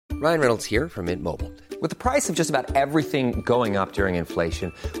Ryan Reynolds here from Mint Mobile. With the price of just about everything going up during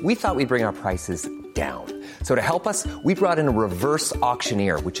inflation, we thought we'd bring our prices down. So to help us, we brought in a reverse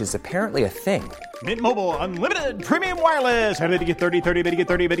auctioneer, which is apparently a thing. Mint Mobile Unlimited Premium Wireless. How to get 30, 30, bit to get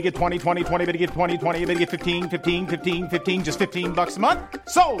 30, bit to get 20, 20, 20, bit to get 20, 20, bit to get 15, 15, 15, 15, just $15 a month?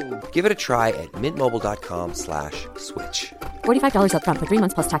 Sold! Give it a try at mintmobile.com/switch. $45 up front for 3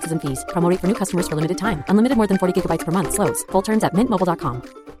 months plus taxes and fees. Promo rate for new customers for limited time. Unlimited more than 40 gigabytes per month. Slows full terms at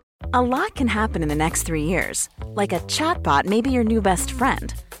mintmobile.com. A lot can happen in the next 3 years. Like a chatbot may be your new best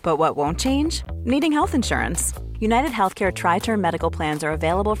friend. But what won't change? Needing health insurance. United Healthcare Tri-Term Medical Plans are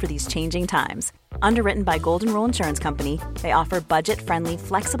available for these changing times. Underwritten by Golden Rule Insurance Company, they offer budget-friendly,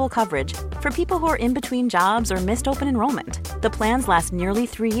 flexible coverage for people who are in between jobs or missed open enrollment. The plans last nearly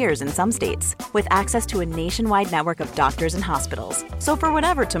 3 years in some states, with access to a nationwide network of doctors and hospitals. So for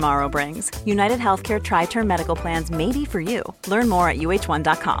whatever tomorrow brings, United Healthcare Tri-Term Medical Plans may be for you. Learn more at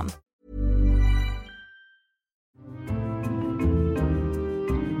uh1.com.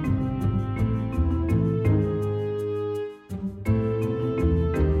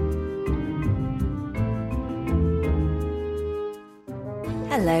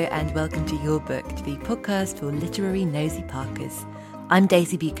 Hello and welcome to Your Book, the podcast for literary nosy Parkers. I'm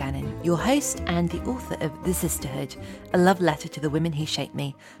Daisy Buchanan, your host and the author of The Sisterhood, a love letter to the women who shaped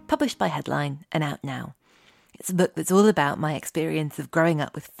me, published by Headline and out now. It's a book that's all about my experience of growing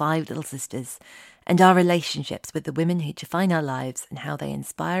up with 5 little sisters and our relationships with the women who define our lives and how they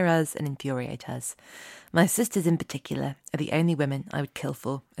inspire us and infuriate us. My sisters in particular are the only women I would kill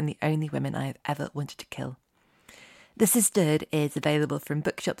for and the only women I have ever wanted to kill. The Sisterhood is available from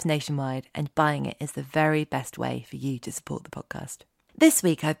bookshops nationwide, and buying it is the very best way for you to support the podcast. This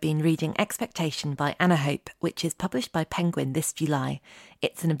week I've been reading Expectation by Anna Hope, which is published by Penguin this July.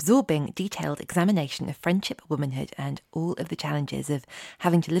 It's an absorbing, detailed examination of friendship, womanhood, and all of the challenges of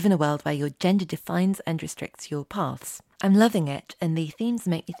having to live in a world where your gender defines and restricts your paths. I'm loving it, and the themes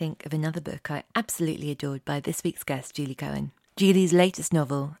make me think of another book I absolutely adored by this week's guest, Julie Cohen. Julie's latest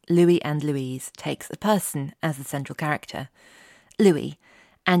novel, Louis and Louise, takes a person as the central character, Louis,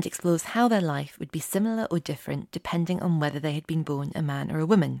 and explores how their life would be similar or different depending on whether they had been born a man or a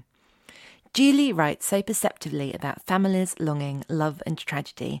woman. Julie writes so perceptively about families, longing, love and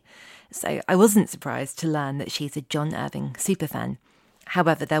tragedy, so I wasn't surprised to learn that she's a John Irving superfan.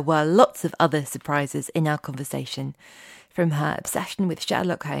 However, there were lots of other surprises in our conversation, from her obsession with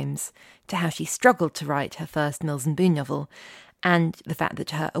Sherlock Holmes to how she struggled to write her first Mills and Boon novel, and the fact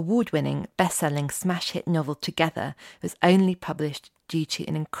that her award-winning, best-selling smash hit novel Together was only published due to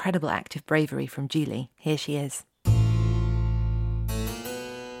an incredible act of bravery from Julie. Here she is.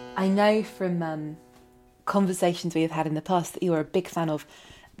 I know from conversations we have had in the past that you are a big fan of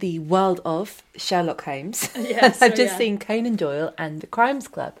the world of Sherlock Holmes. Yes, I've just seen Conan Doyle and The Crimes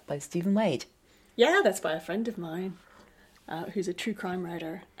Club by Stephen Wade. Yeah, that's by a friend of mine who's a true crime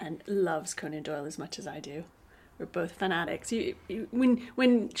writer and loves Conan Doyle as much as I do. We're both fanatics.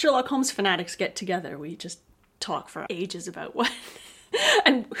 When Sherlock Holmes fanatics get together, we just talk for ages about what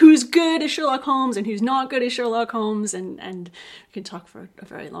and who's good as Sherlock Holmes and who's not good as Sherlock Holmes, and we can talk for a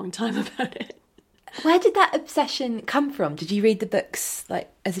very long time about it. Where did that obsession come from? Did you read the books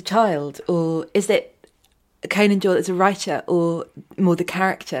like as a child, or is it Conan Doyle as a writer, or more the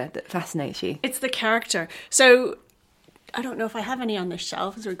character that fascinates you? It's the character. So I don't know if I have any on the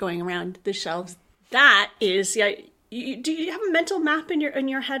shelves or going around the shelves. That is, yeah. Do you have a mental map in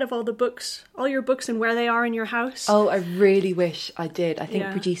your head of all the books, all your books, and where they are in your house? Oh, I really wish I did. I think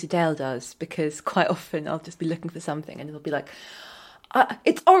producer Dale does, because quite often I'll just be looking for something and it'll be like,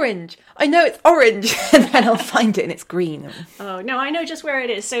 it's orange. I know it's orange, and then I'll find it and it's green. Oh no, I know just where it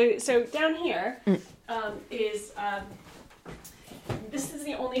is. So down here is. This is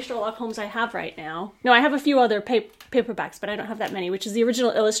the only Sherlock Holmes I have right now. No, I have a few other paperbacks, but I don't have that many, which is the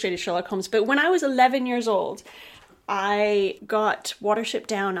original illustrated Sherlock Holmes. But when I was 11 years old, I got Watership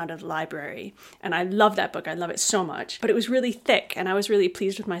Down out of the library, and I love that book. I love it so much. But it was really thick, and I was really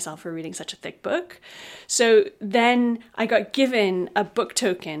pleased with myself for reading such a thick book. So then I got given a book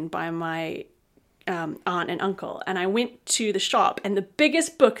token by my aunt and uncle, and I went to the shop, and the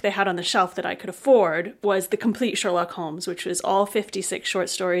biggest book they had on the shelf that I could afford was the complete Sherlock Holmes, which was all 56 short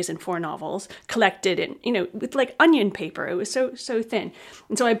stories and 4 novels collected in, with like onion paper. It was so thin.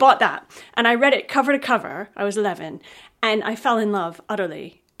 And so I bought that, and I read it cover to cover. I was 11, and I fell in love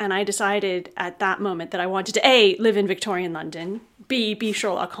utterly. And I decided at that moment that I wanted to A, live in Victorian London, B, be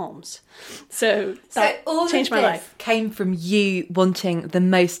Sherlock Holmes. So that all changed my life. Came from you wanting the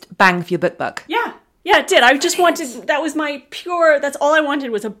most bang for your book buck. Yeah. Yeah, it did. I just wanted, that's all I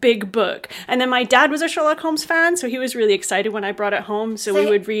wanted was a big book. And then my dad was a Sherlock Holmes fan, so he was really excited when I brought it home. So we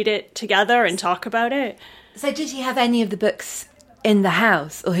would read it together and talk about it. So did you have any of the books in the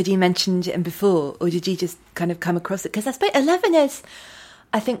house, or had you mentioned it before, or did you just kind of come across it? Because I suppose 11 is,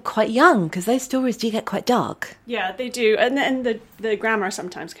 I think, quite young, because those stories do get quite dark. Yeah, they do, and the grammar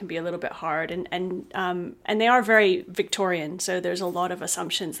sometimes can be a little bit hard, and they are very Victorian. So there's a lot of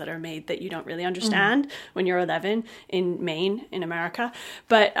assumptions that are made that you don't really understand when you're 11 in Maine, in America.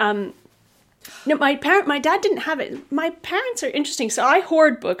 But no, my dad didn't have it. My parents are interesting. So I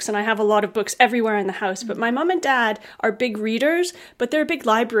hoard books, and I have a lot of books everywhere in the house. But my mum and dad are big readers, but they're big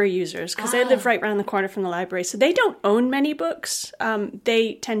library users because they live right around the corner from the library. So they don't own many books.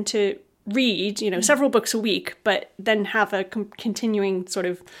 They tend to read, several books a week, but then have a continuing sort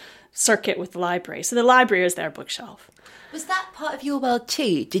of circuit with the library. So the library is their bookshelf. Was that part of your world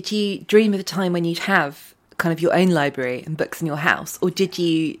too? Did you dream of a time when you'd have kind of your own library and books in your house, or did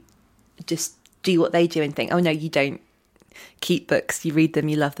you just do what they do and think, oh no, you don't keep books, you read them,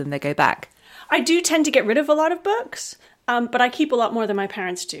 you love them, they go back? I do tend to get rid of a lot of books, but I keep a lot more than my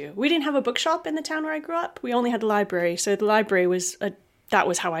parents do. We didn't have a bookshop in the town where I grew up. We only had the library, so the library was that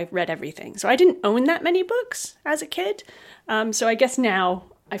was how I read everything. So I didn't own that many books as a kid. So I guess now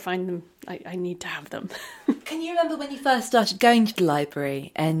I find them, I need to have them. Can you remember when you first started going to the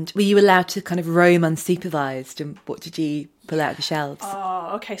library, and were you allowed to kind of roam unsupervised, and what did you pull out of the shelves?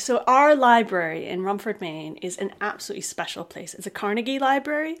 Oh, okay. So our library in Rumford, Maine is an absolutely special place. It's a Carnegie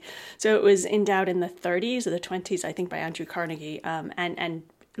library. So it was endowed in the 30s or the 20s, I think, by Andrew Carnegie, and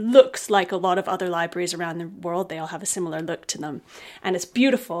looks like a lot of other libraries around the world. They all have a similar look to them. And it's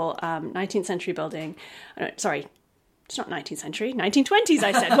beautiful, 19th century building. It's not 19th century, 1920s,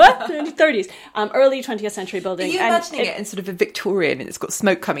 I said. What? 30s. Early 20th century building. Are you imagining it in sort of a Victorian, and it's got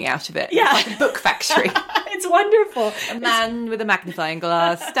smoke coming out of it? Yeah. It's like a book factory. It's wonderful. A man with a magnifying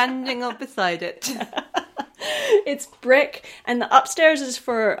glass standing up beside it. It's brick, and the upstairs is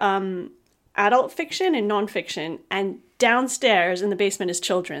for adult fiction and non-fiction, and downstairs in the basement is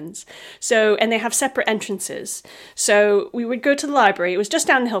children's. So, and they have separate entrances. So we would go to the library. It was just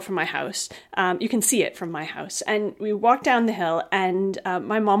down the hill from my house. You can see it from my house. And we walked down the hill, and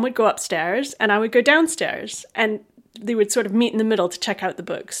my mom would go upstairs and I would go downstairs, and they would sort of meet in the middle to check out the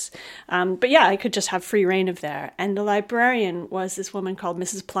books. But yeah, I could just have free reign of there. And the librarian was this woman called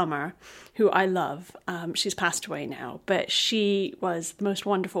Mrs. Plummer, who I love. She's passed away now, but she was the most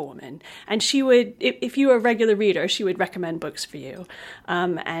wonderful woman. And she would, if you were a regular reader, she would recommend books for you.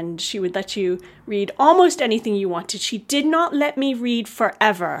 And she would let you read almost anything you wanted. She did not let me read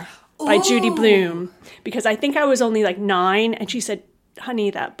Forever by Judy Blume, because I think I was only like 9, and she said,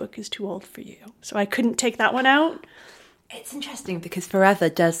 honey, that book is too old for you. So I couldn't take that one out. It's interesting because Forever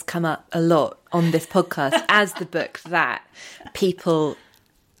does come up a lot on this podcast as the book that people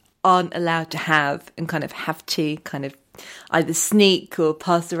aren't allowed to have and kind of have to kind of either sneak or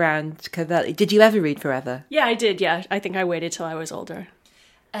pass around covertly. Did you ever read Forever? Yeah, I did. Yeah, I think I waited till I was older.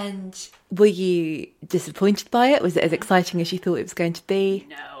 And were you disappointed by it? Was it as exciting as you thought it was going to be?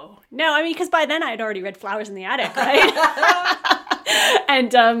 No, I mean, because by then I had already read Flowers in the Attic, right?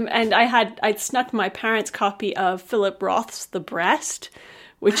 And I'd snuck my parents' copy of Philip Roth's The Breast,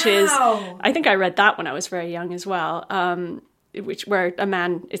 which is, I think I read that when I was very young as well, where a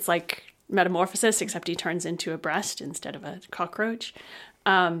man, it's like Metamorphosis, except he turns into a breast instead of a cockroach.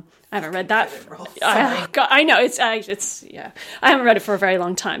 I haven't read that. I know, it's I haven't read it for a very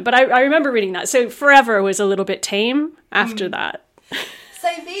long time, but I remember reading that. So Forever was a little bit tame after that. So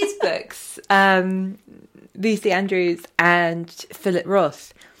these books, V.C. Andrews and Philip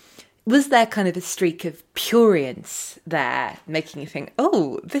Roth, was there kind of a streak of prurience there, making you think,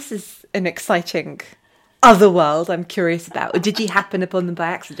 oh, this is an exciting other world I'm curious about? Or did you happen upon them by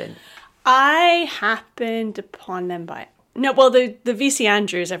accident? I happened upon them by... No, well, the V.C.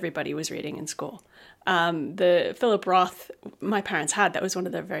 Andrews everybody was reading in school. The Philip Roth my parents had, that was one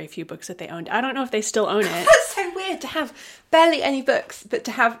of the very few books that they owned. I don't know if they still own it. That's so weird to have barely any books, but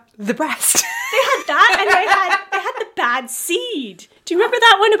to have The Breast. They had that, and they had The Bad Seed. Do you remember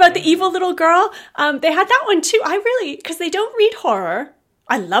that one about the evil little girl? They had that one too. Because they don't read horror.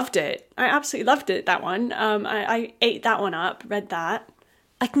 I loved it. I absolutely loved it, that one. I ate that one up, read that.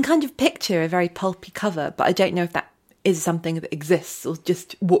 I can kind of picture a very pulpy cover, but I don't know if that is something that exists or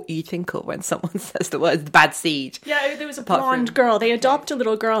just what you think of when someone says the words The Bad Seed. Yeah, there was a blonde girl. They adopt a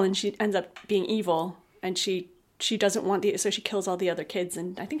little girl and she ends up being evil, and she doesn't want so she kills all the other kids,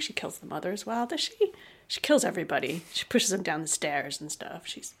 and I think she kills the mother as well. Does she? She kills everybody. She pushes them down the stairs and stuff.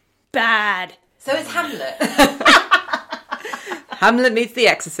 She's bad. So it's Hamlet. Hamlet meets The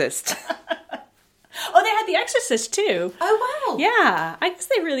Exorcist. The Exorcist too. Oh, wow. Yeah, I guess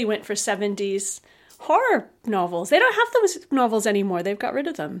they really went for 70s horror novels. They don't have those novels anymore. They've got rid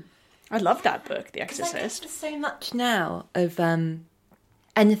of them. I love that book, The Exorcist. There's so much now of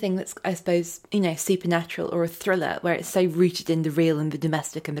anything that's, I suppose, supernatural or a thriller where it's so rooted in the real and the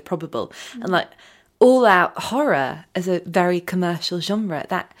domestic and the probable. And like all-out horror as a very commercial genre,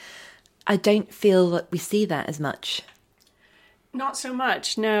 that I don't feel like we see that as much. Not so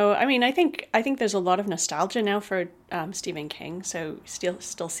much, no. I mean, I think there's a lot of nostalgia now for Stephen King, so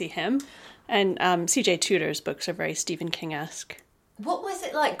still see him. And C.J. Tudor's books are very Stephen King-esque. What was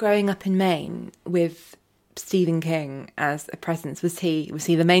it like growing up in Maine with Stephen King as a presence? Was he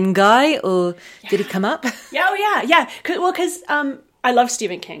the main guy, or did he come up? Yeah. Because I love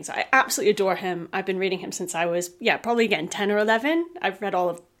Stephen King. So I absolutely adore him. I've been reading him since I was, probably again 10 or 11. I've read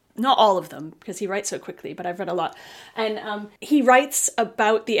not all of them because he writes so quickly, but I've read a lot. And he writes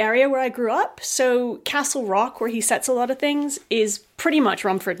about the area where I grew up. So Castle Rock, where he sets a lot of things, is pretty much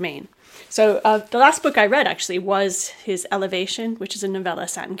Rumford, Maine. So the last book I read actually was his Elevation, which is a novella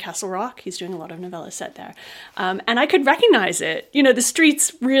set in Castle Rock. He's doing a lot of novellas set there. And I could recognize it. The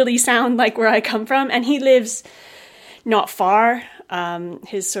streets really sound like where I come from. And he lives not far.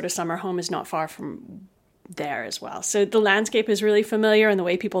 His sort of summer home is not far from there as well. So the landscape is really familiar and the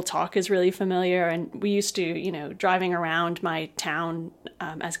way people talk is really familiar. And we used to, driving around my town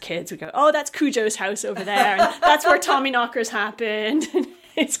as kids, we go, oh, that's Cujo's house over there. And that's where Tommyknockers happened.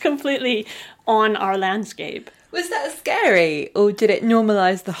 It's completely on our landscape. Was that scary, or did it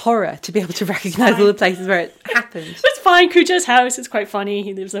normalise the horror to be able to recognise all the places where it happened? It's fine. Cujo's house is quite funny.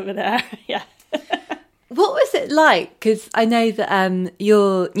 He lives over there. Yeah. What was it like? Because I know that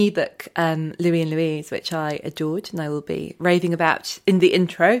your new book, Louis and Louise, which I adored and I will be raving about in the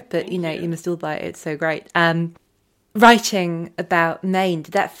intro, but you must all buy it. It's so great. Writing about Maine,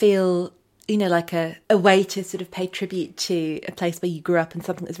 did that feel like a way to sort of pay tribute to a place where you grew up and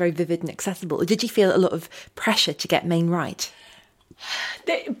something that's very vivid and accessible? Or did you feel a lot of pressure to get Maine right?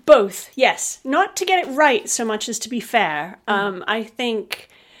 Both, yes. Not to get it right so much as to be fair. I think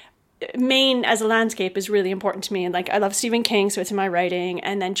Maine as a landscape is really important to me. And I love Stephen King, so it's in my writing.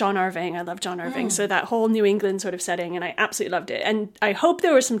 And then John Irving, I love John Irving. So that whole New England sort of setting, and I absolutely loved it. And I hope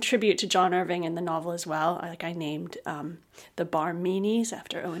there was some tribute to John Irving in the novel as well. I named the bar Meanies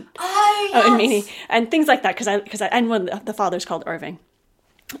after Owen. Owen Meany and things like that and when the father's called Irving,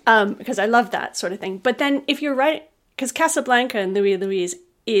 because I love that sort of thing. But then if you're right, because Casablanca and Louis and Louise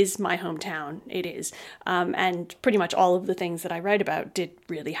is my hometown, it is, and pretty much all of the things that I write about did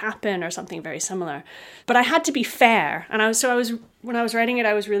really happen or something very similar. But I had to be fair, and when I was writing it,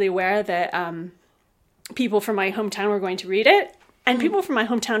 I was really aware that people from my hometown were going to read it, and people from my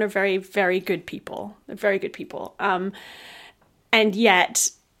hometown are very, very good people. They're very good people, and yet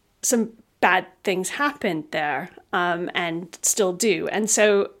some bad things happened there, and still do. And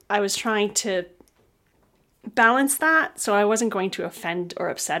so I was trying to balance that, so I wasn't going to offend or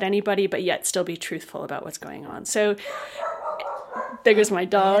upset anybody, but yet still be truthful about what's going on. So there goes my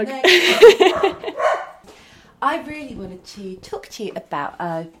dog. I really wanted to talk to you about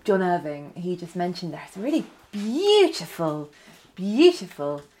John Irving. He just mentioned there's some really beautiful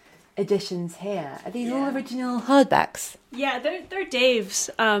editions here. Are these all original hardbacks? Yeah, they're Dave's.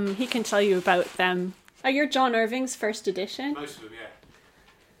 He can tell you about them. Are your John Irving's first edition? Most of them, yeah.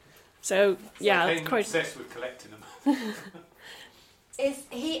 So yeah, I'm quite obsessed with collecting them. Is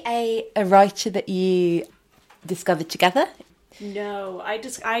he a writer that you discovered together? No, I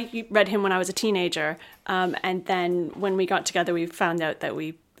read him when I was a teenager, and then when we got together, we found out that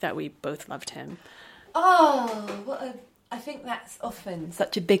we both loved him. Oh, I think that's often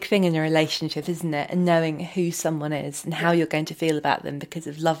such a big thing in a relationship, isn't it? And knowing who someone is and how you're going to feel about them because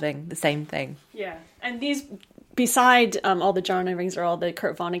of loving the same thing. Yeah, and these, beside all the John Irvings, are all the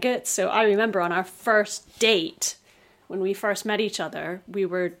Kurt Vonnegut's. So I remember on our first date, when we first met each other, we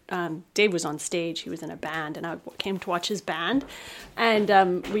were, Dave was on stage, he was in a band, and I came to watch his band,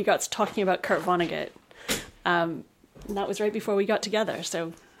 and we got talking about Kurt Vonnegut. And that was right before we got together,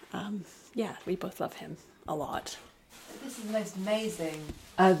 so yeah, we both love him a lot. This is the most amazing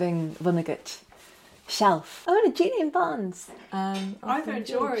Irving Vonnegut shelf. Oh, and a Julian Barnes. Arthur and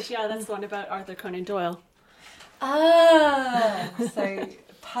George, yeah, that's the one about Arthur Conan Doyle. So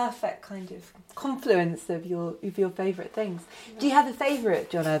perfect kind of confluence of your favourite things. Do you have a favourite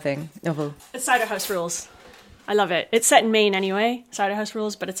John Irving novel? It's Cider House Rules. I love it. It's set in Maine anyway, Cider House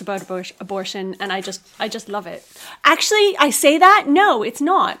Rules, but it's about abortion, and I just love it. Actually, I say that? No, it's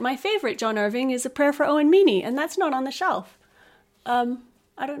not. My favourite John Irving is A Prayer for Owen Meany, and that's not on the shelf. I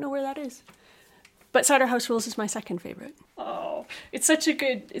don't know where that is. But Cider House Rules is my second favourite. Oh, it's such a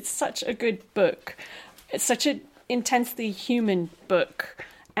good book. It's such an intensely human book,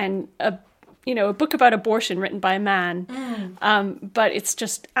 and a book about abortion written by a man. But it's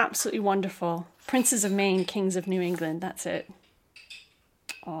just absolutely wonderful. Princes of Maine, Kings of New England. That's it.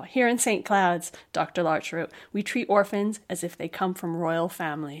 Oh, here in St. Cloud's, Dr. Larch wrote, we treat orphans as if they come from royal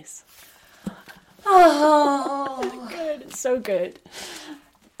families. Oh, good. It's so good.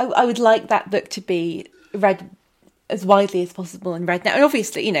 I would like that book to be read as widely as possible and read now. And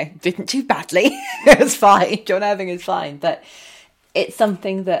obviously, didn't do badly. It was fine. John Irving is fine. But it's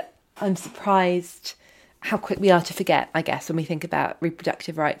something that I'm surprised how quick we are to forget, I guess, when we think about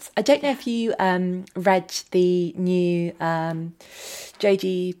reproductive rights. I don't know if you read the new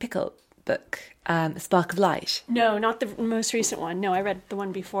J.D. Pickle book, A Spark of Light. No, not the most recent one. No, I read the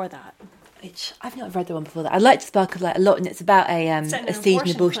one before that. Which I've not read the one before that. I liked Spark of Light a lot, and it's about a siege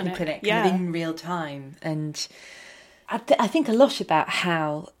and abortion clinic kind of in real time. And I think a lot about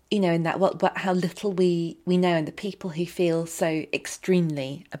how, in that world, how little we know, and the people who feel so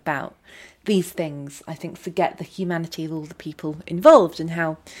extremely about these things, I think, forget the humanity of all the people involved, and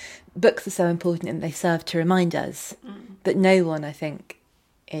how books are so important, and they serve to remind us that no one, I think,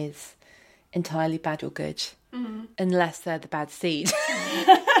 is entirely bad or good, unless they're the bad seed.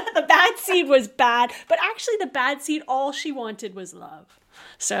 The bad seed was bad, but actually the bad seed, all she wanted was love.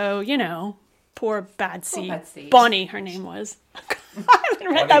 So, poor bad seed. Bad seed. Bonnie, her name was. I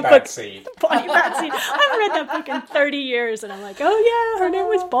haven't read that book. Seed. Bonnie Bad Seed. I haven't read that book in 30 years, and I'm like, oh yeah, her name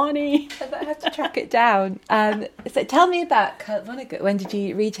was Bonnie. I have to track it down. So tell me about Kurt Vonnegut. When did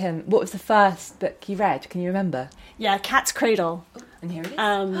you read him? What was the first book you read? Can you remember? Yeah, Cat's Cradle. And here it is.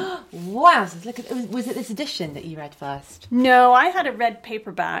 Wow! So look was it this edition that you read first? No, I had a red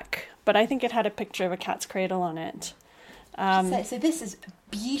paperback, but I think it had a picture of a cat's cradle on it. So this is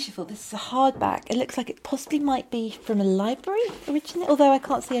beautiful. This is a hardback. It looks like it possibly might be from a library originally, although I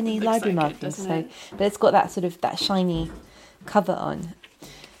can't see any library markings. But it's got that shiny cover on,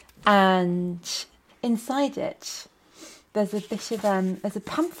 and inside it there's a bit of there's a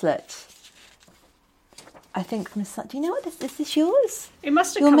pamphlet. I think from do you know what this is? Is this yours? It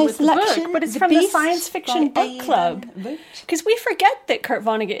must have come with the book, but it's from the Science Fiction Book Club. Because we forget that Kurt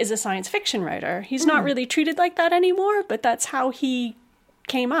Vonnegut is a science fiction writer. He's not really treated like that anymore, but that's how he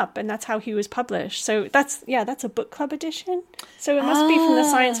came up, and that's how he was published. So that's a book club edition. So it must be from the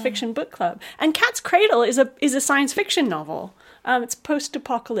Science Fiction Book Club. And Cat's Cradle is a science fiction novel. It's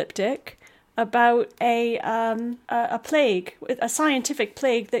post-apocalyptic about a plague, a scientific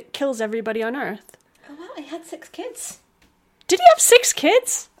plague that kills everybody on Earth. Oh, wow, he had 6 kids. Did he have 6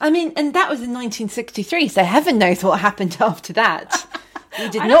 kids? I mean, and that was in 1963, so heaven knows what happened after that. He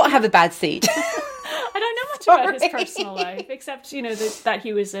did not have a bad seed. I don't know much about his personal life, except, that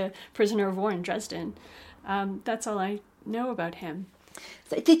he was a prisoner of war in Dresden. That's all I know about him.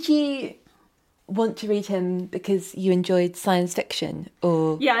 So did you want to read him because you enjoyed science fiction,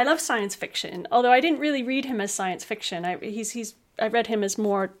 or...? Yeah, I love science fiction, although I didn't really read him as science fiction. I read him as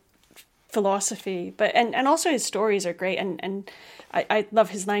more philosophy, but and also his stories are great, and I love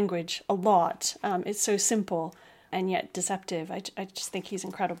his language a lot. It's so simple and yet deceptive. I just think he's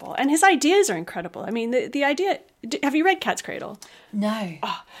incredible, and his ideas are incredible. I mean, the idea. Have you read Cat's Cradle? No.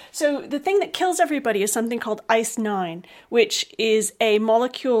 So the thing that kills everybody is something called Ice-9, which is a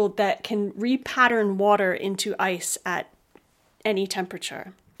molecule that can repattern water into ice at any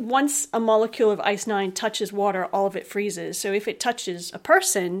temperature. Once a molecule of Ice-9 touches water, all of it freezes. So if it touches a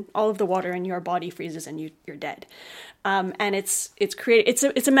person, all of the water in your body freezes and you're dead. And it's created.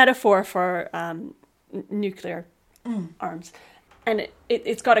 It's a metaphor for nuclear arms, and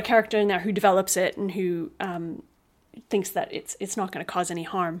it's got a character in there who develops it and who thinks that it's not going to cause any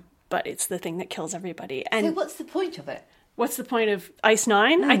harm, but it's the thing that kills everybody. And so what's the point of it? What's the point of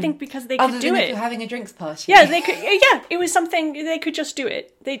Ice-9? I think because they could do it. If you're having a drinks party. Yeah, they could. Yeah, it was something they could just do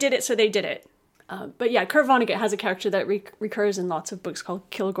it. They did it, so they did it. But yeah, Kurt Vonnegut has a character that recurs in lots of books called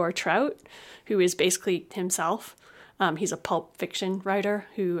Kilgore Trout, who is basically himself. He's a pulp fiction writer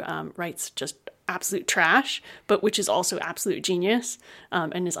who writes just absolute trash, but which is also absolute genius,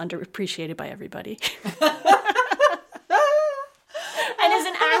 and is underappreciated by everybody. And is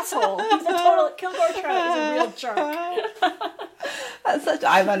an asshole. He's a total... Kilgore Trout is a real jerk.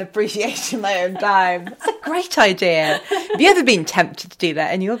 I'm unappreciating my own time. That's a great idea. Have you ever been tempted to do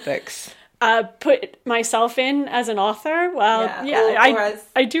that in your books? Put myself in as an author? Well,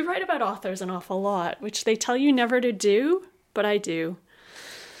 I do write about authors an awful lot, which they tell you never to do, but I do.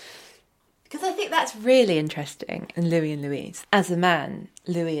 Because I think that's really interesting in Louis and Louise. As a man,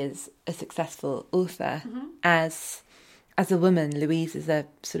 Louis is a successful author. Mm-hmm. As as a woman, Louise is a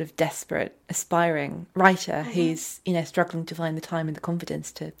sort of desperate, aspiring writer who's, struggling to find the time and the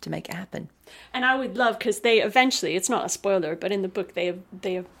confidence to make it happen. And I would love, because they eventually, it's not a spoiler, but in the book they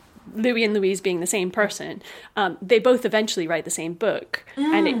have Louis and Louise being the same person, they both eventually write the same book,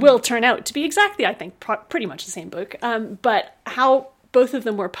 and it will turn out to be exactly, I think, pretty much the same book. But how both of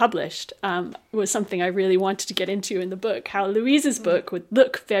them were published was something I really wanted to get into in the book. How Louise's book would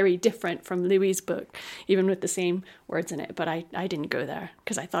look very different from Louis' book, even with the same words in it. But I didn't go there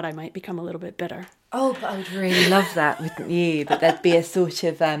because I thought I might become a little bit bitter. Oh, but I would really love that, wouldn't you? That there'd be a sort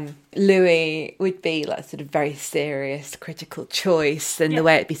of Louis would be like sort of very serious, critical choice, and the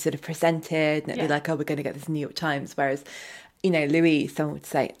way it'd be sort of presented, and it'd be like, oh, we're going to get this New York Times. Whereas, Louis, someone would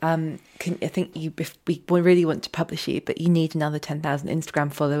say, I think we really want to publish you, but you need another 10,000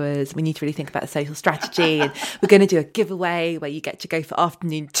 Instagram followers. We need to really think about a social strategy, and we're going to do a giveaway where you get to go for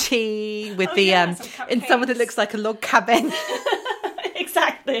afternoon tea with in someone that looks like a log cabin.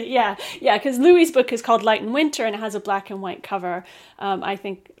 Exactly, yeah, because Louis' book is called Light and Winter, and it has a black and white cover. I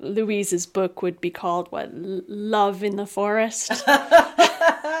think Louise's book would be called, Love in the Forest?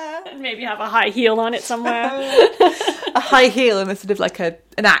 Maybe have a high heel on it somewhere. A high heel and a sort of like an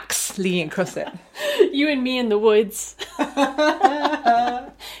axe leaning across it. You and me in the woods.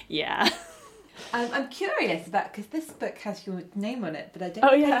 Yeah. I'm curious about, because this book has your name on it, but I don't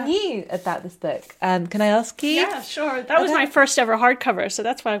think I knew about this book. Can I ask you? Yeah, sure. That was my first ever hardcover, so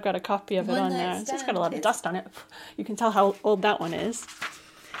that's why I've got a copy of it on there. It's just got a lot of dust on it. You can tell how old that one is.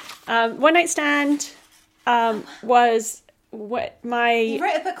 One Night Stand was what my... You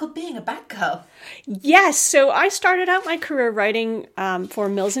wrote a book called Being a Bad Girl. Yes, so I started out my career writing for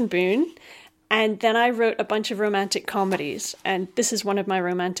Mills and Boon. And then I wrote a bunch of romantic comedies. And this is one of my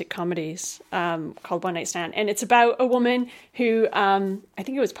romantic comedies called One Night Stand. And it's about a woman who, I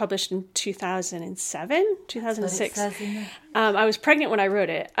think it was published in 2007, 2006. I was pregnant when I wrote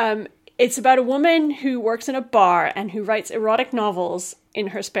it. It's about a woman who works in a bar and who writes erotic novels in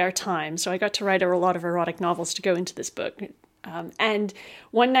her spare time. So I got to write a lot of erotic novels to go into this book. And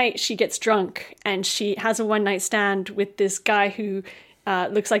one night she gets drunk and she has a one night stand with this guy who...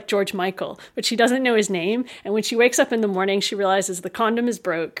 looks like George Michael, but she doesn't know his name. And when she wakes up in the morning, she realizes the condom is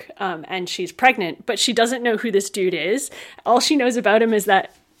broke and she's pregnant, but she doesn't know who this dude is. All she knows about him is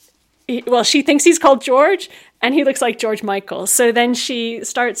that, she thinks he's called George and he looks like George Michael. So then she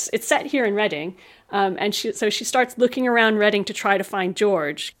starts, it's set here in Reading, and she starts looking around Reading to try to find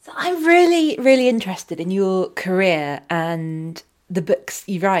George. So I'm really, really interested in your career and the books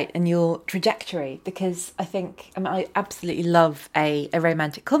you write and your trajectory, because I absolutely love a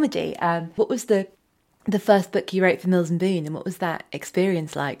romantic comedy. What was the first book you wrote for Mills and Boon, and what was that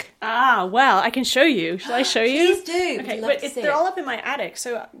experience like? Well, I can show you. Shall I show you? Please do. Okay, but they're all up in my attic,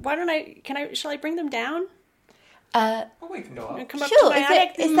 so why don't shall I bring them down? We can go up. Come up to my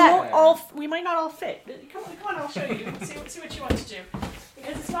attic. We might not all fit. Come on, I'll show you. See what you want to do.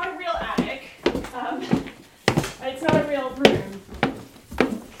 Because it's not a real attic. It's not a real room.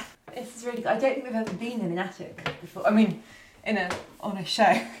 This is really good. I don't think we've ever been in an attic before. I mean, on a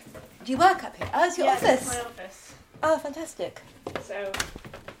show. Do you work up here? Oh, it's your office. It's my office. Oh, fantastic. So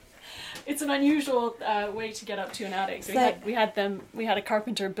it's an unusual way to get up to an attic. So we had a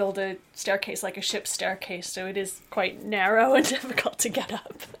carpenter build a staircase like a ship's staircase, so it is quite narrow and difficult to get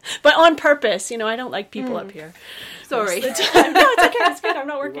up. But on purpose, I don't like people up here. Sorry. No, it's okay. It's good. I'm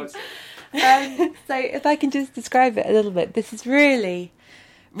not working. So if I can just describe it a little bit, this is really,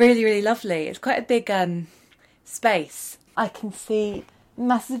 really, really lovely. It's quite a big space. I can see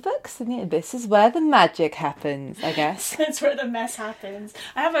massive books, and this is where the magic happens, I guess. That's where the mess happens.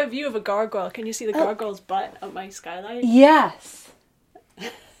 I have a view of a gargoyle. Can you see the gargoyle's butt on my skylight? Yes.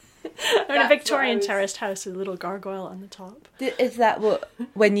 I'm in a Victorian terraced house with a little gargoyle on the top. Is that what,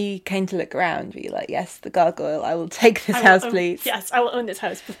 when you came to look around, were you like, yes, the gargoyle, I will take this house, please? Yes, I will own this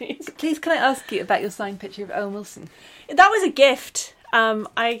house, please. Please, can I ask you about your signed picture of Owen Wilson? That was a gift.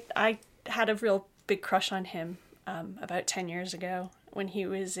 I had a real big crush on him about 10 years ago when he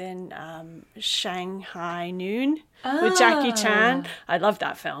was in Shanghai Noon with Jackie Chan. I love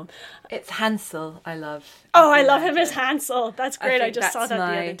that film. It's Hansel, I love. Oh, I love him as Hansel. That's great. I just saw that the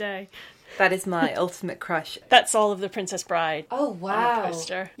other day. That is my ultimate crush. That's all of The Princess Bride. Oh, wow.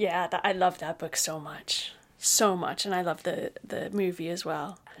 Poster. Yeah, I love that book so much. So much. And I love the movie as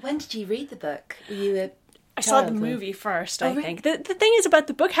well. When did you read the book? Were you I saw the movie first, I think. The thing is about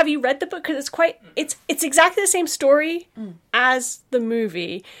the book, have you read the book? Because it's exactly the same story as the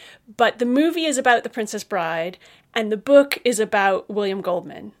movie, but the movie is about The Princess Bride, and the book is about William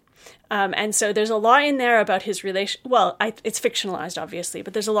Goldman. And so there's a lot in there about his relation. Well, it's fictionalized, obviously,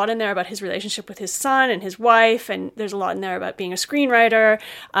 but there's a lot in there about his relationship with his son and his wife, and there's a lot in there about being a screenwriter.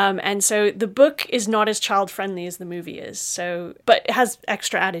 And so the book is not as child-friendly as the movie is. So, but it has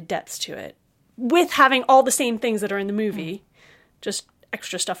extra added depths to it, with having all the same things that are in the movie, just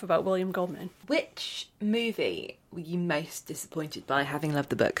extra stuff about William Goldman. Which movie were you most disappointed by, having loved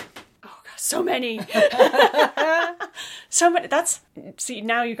the book? Oh, God, so many. So many. See,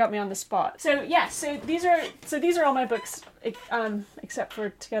 now you got me on the spot. So, yeah, so these are all my books, except for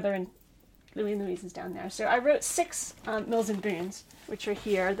Together and Louis and Louise is down there. So I wrote 6 Mills and Boons, which are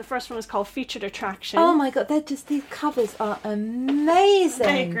here. The first one was called Featured Attraction. Oh my God, these covers are amazing.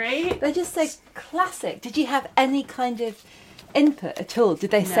 They're great. They're just so classic. Did you have any kind of input at all?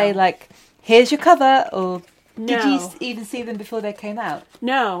 Did they say, like, here's your cover, or did you even see them before they came out?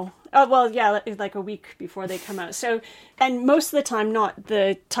 No. Oh, well, yeah, like a week before they come out. So, and most of the time, not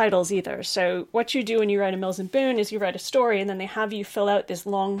the titles either. So what you do when you write a Mills and Boon is you write a story, and then they have you fill out this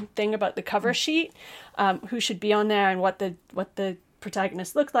long thing about the cover sheet, who should be on there and what the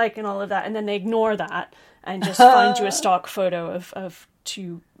protagonist looked like and all of that. And then they ignore that and just find you a stock photo of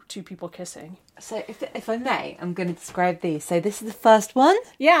two people kissing. So if I may, I'm going to describe these. So this is the first one.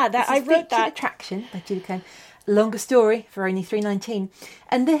 Yeah, I wrote that. Attraction by Julie Cohn. Longer story for only $3.19.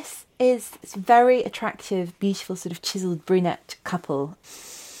 And this is this very attractive, beautiful, sort of chiselled brunette couple.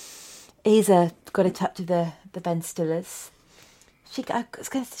 He's got a touch of the Ben Stillers.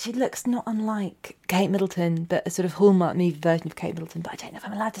 She looks not unlike Kate Middleton, but a sort of Hallmark movie version of Kate Middleton. But I don't know if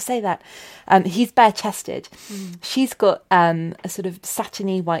I'm allowed to say that. He's bare-chested. She's got a sort of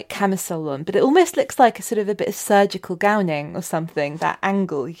satiny white camisole on, but it almost looks like a sort of a bit of surgical gowning or something. That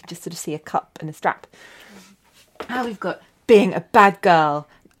angle, you can just sort of see a cup and a strap. Now we've got Being a Bad Girl.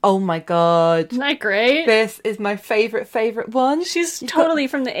 Oh my God. Isn't that great? This is my favourite one. She's totally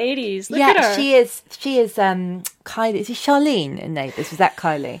from the 80s. Look at her. She is Kylie. Is it Charlene in Neighbours? Was that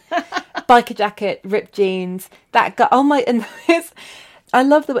Kylie? Biker jacket, ripped jeans. That guy. Oh my, and I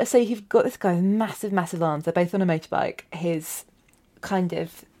love the way, so you've got this guy with massive arms. They're both on a motorbike. His kind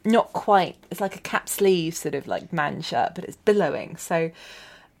of, not quite, it's like a cap sleeve sort of like man shirt, but it's billowing. So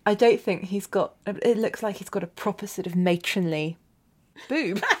I don't think it looks like he's got a proper sort of matronly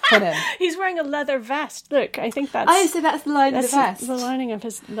boob on him. He's wearing a leather vest. Look, I think that's... Oh, so that's the line of the vest. The lining of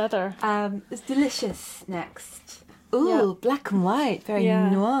his leather. It's delicious next. Ooh, black and white, very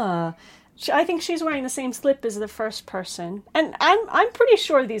noir. I think she's wearing the same slip as the first person. And I'm pretty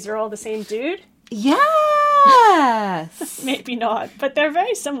sure these are all the same dude. Yes! Maybe not, but they're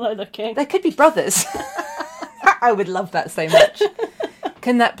very similar looking. They could be brothers. I would love that so much.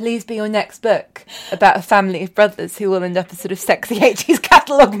 Can that please be your next book? About a family of brothers who will end up as sort of sexy 80s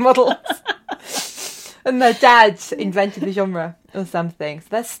catalogue models. And their dad invented the genre or something. So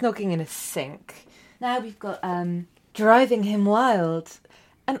they're snogging in a sink. Now we've got Driving Him Wild.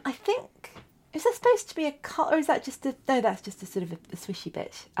 And I think, is there supposed to be a cut, or is that just no, that's just a sort of a swishy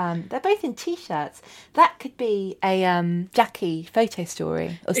bit. They're both in T-shirts. That could be a Jackie photo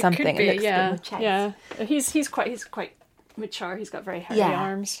story or something. It could be, looks a bit more chaste. Yeah. He's quite mature. He's got very hairy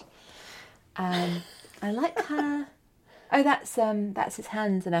arms. I like her. Oh, that's his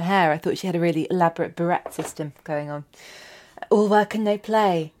hands and her hair. I thought she had a really elaborate barrette system going on. All work and no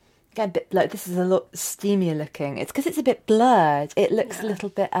play. Again, a bit blurred. This is a lot steamier looking. It's because it's a bit blurred. It looks a little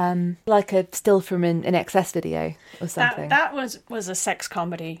bit like a still from an XS video or something. That was a sex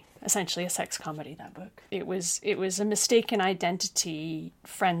comedy. Essentially a sex comedy, that book. It was a mistaken identity,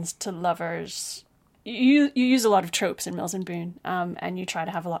 friends to lovers. You use a lot of tropes in Mills and Boon, and you try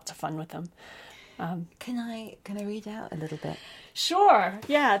to have lots of fun with them. Can I read out a little bit? Sure.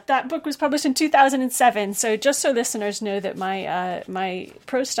 Yeah, that book was published in 2007. So just so listeners know that my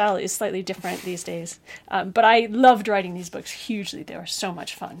prose style is slightly different these days. But I loved writing these books hugely. They were so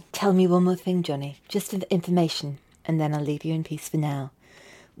much fun. Tell me one more thing, Johnny. Just for the information, and then I'll leave you in peace for now.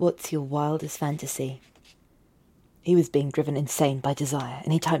 What's your wildest fantasy? He was being driven insane by desire,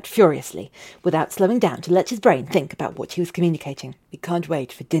 and he typed furiously, without slowing down to let his brain think about what he was communicating. We can't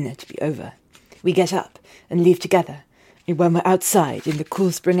wait for dinner to be over. We get up and leave together, and when we're outside in the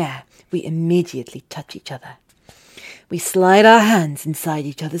cool spring air, we immediately touch each other. We slide our hands inside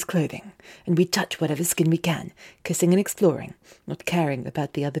each other's clothing, and we touch whatever skin we can, kissing and exploring, not caring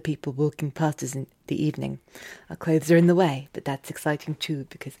about the other people walking past us in the evening. Our clothes are in the way, but that's exciting too,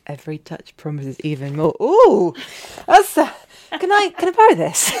 because every touch promises even more. Ooh! That's... Can I borrow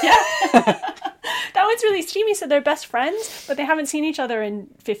this? Yeah. That one's really steamy. So they're best friends, but they haven't seen each other in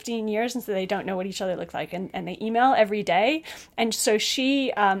 15 years, and so they don't know what each other look like. And they email every day. And so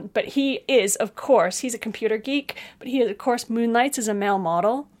but he is, of course, he's a computer geek, but he, of course, moonlights as a male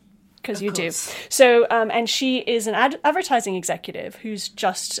model. because you do. So, and she is an advertising executive who's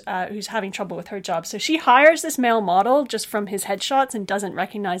having trouble with her job. So she hires this male model just from his headshots and doesn't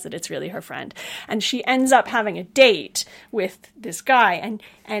recognize that it's really her friend. And she ends up having a date with this guy.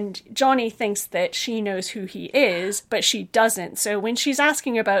 And Johnny thinks that she knows who he is, but she doesn't. So when she's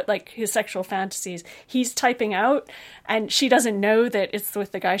asking about like his sexual fantasies, he's typing out, and she doesn't know that it's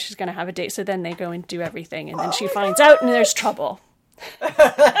with the guy she's going to have a date. So then they go and do everything, and then she finds out, and there's trouble.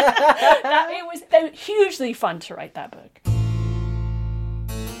 It was hugely fun to write that book.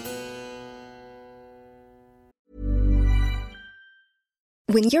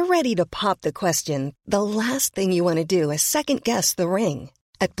 When you're ready to pop the question, the last thing you want to do is second-guess the ring.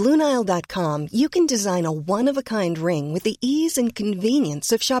 At BlueNile.com, you can design a one-of-a-kind ring with the ease and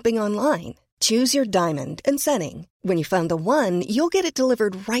convenience of shopping online. Choose your diamond and setting. When you find the one, you'll get it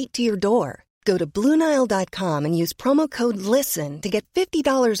delivered right to your door. Go to BlueNile.com and use promo code LISTEN to get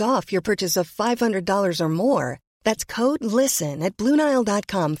 $50 off your purchase of $500 or more. That's code LISTEN at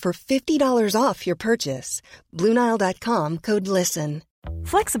BlueNile.com for $50 off your purchase. BlueNile.com, code LISTEN.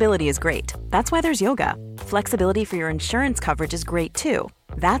 Flexibility is great. That's why there's yoga. Flexibility for your insurance coverage is great too.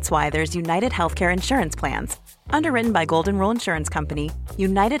 That's why there's United Healthcare Insurance Plans. Underwritten by Golden Rule Insurance Company,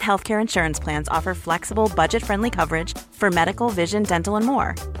 United Healthcare Insurance Plans offer flexible, budget-friendly coverage for medical, vision, dental, and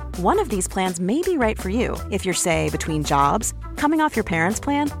more. One of these plans may be right for you if you're, say, between jobs, coming off your parents'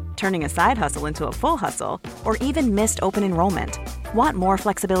 plan, turning a side hustle into a full hustle, or even missed open enrollment. Want more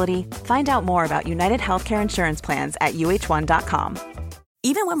flexibility? Find out more about United Healthcare Insurance Plans at uh1.com.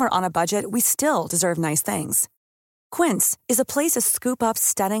 Even when we're on a budget, we still deserve nice things. Quince is a place to scoop up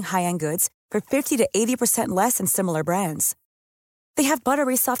stunning high-end goods for 50 to 80% less than similar brands. They have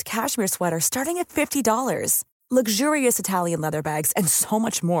buttery soft cashmere sweaters starting at $50, luxurious Italian leather bags, and so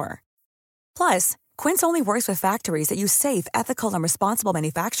much more. Plus, Quince only works with factories that use safe, ethical, and responsible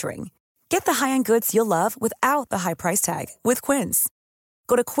manufacturing. Get the high-end goods you'll love without the high price tag with Quince.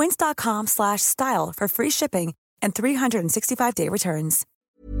 Go to quince.com/style for free shipping and 365-day returns.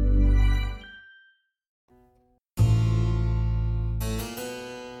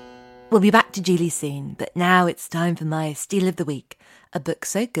 We'll be back to Julie soon, but now it's time for my Steal of the Week, a book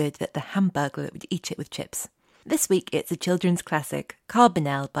so good that the Hamburglar would eat it with chips. This week it's a children's classic,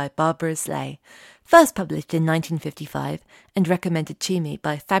 Carbonell by Barbara Slay, first published in 1955 and recommended to me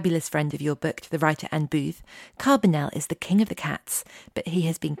by a fabulous friend of your book, the writer Anne Booth. Carbonell is the king of the cats, but he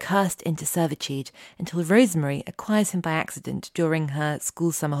has been cursed into servitude until Rosemary acquires him by accident during her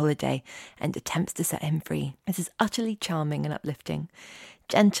school summer holiday and attempts to set him free. This is utterly charming and uplifting.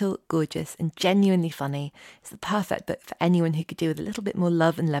 Gentle, gorgeous, and genuinely funny. It's the perfect book for anyone who could do with a little bit more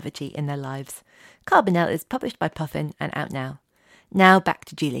love and levity in their lives. Carbonell is published by Puffin and out now. Now back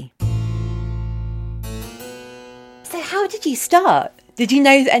to Julie. So how did you start? Did you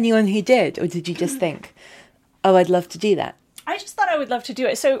know anyone who did, or did you just think, oh, I'd love to do that? I just thought I would love to do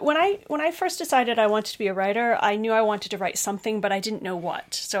it. So when I first decided I wanted to be a writer, I knew I wanted to write something, but I didn't know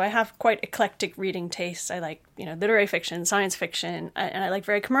what. So I have quite eclectic reading tastes. I like, literary fiction, science fiction, and I like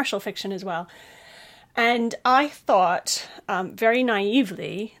very commercial fiction as well. And I thought, very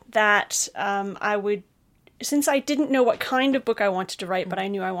naively, that I would, since I didn't know what kind of book I wanted to write, but I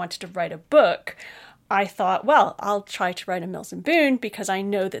knew I wanted to write a book, I thought, well, I'll try to write a Mills and Boon because I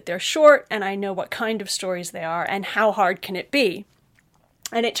know that they're short and I know what kind of stories they are and how hard can it be.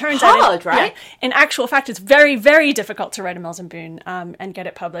 And it turns out, right? Yeah, in actual fact, it's very, very difficult to write a Mills and Boon and get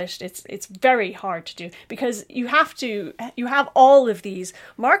it published. It's very hard to do because you have all of these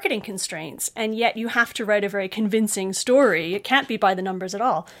marketing constraints, and yet you have to write a very convincing story. It can't be by the numbers at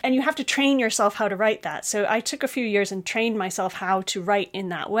all, and you have to train yourself how to write that. So I took a few years and trained myself how to write in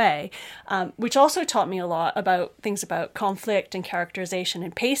that way, which also taught me a lot about things about conflict and characterization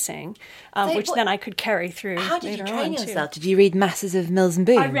and pacing, then I could carry through. How did you train yourself? Too. Did you read masses of Mills and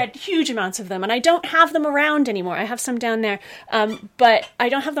Boon? I read huge amounts of them, and I don't have them around anymore. I have some down there, but I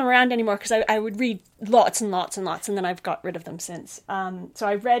don't have them around anymore because I would read lots and lots and lots, and then I've got rid of them since. So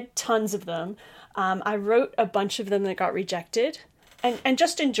I read tons of them. I wrote a bunch of them that got rejected, and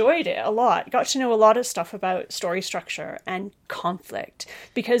just enjoyed it a lot. Got to know a lot of stuff about story structure and conflict,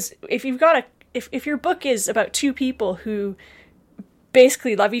 because if your book is about two people who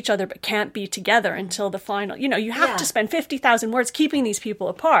basically love each other but can't be together until the final, you have to spend 50,000 words keeping these people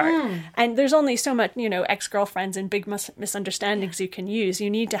apart, and there's only so much ex-girlfriends and big misunderstandings you can use. You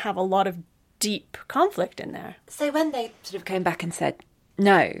need to have a lot of deep conflict in there. So when they sort of came back and said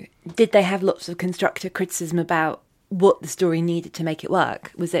no, did they have lots of constructive criticism about what the story needed to make it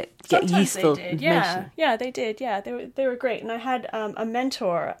work? Was it get useful they did. information? Yeah, they did. Yeah, they were great. And I had a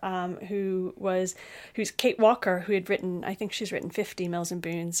mentor who's Kate Walker, who had written, I think she's written 50 Mills and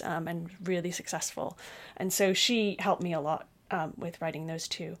Boons, and really successful. And so she helped me a lot with writing those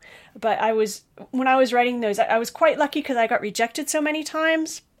too. But when I was writing those, I was quite lucky because I got rejected so many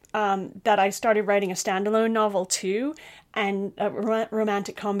times that I started writing a standalone novel too, and a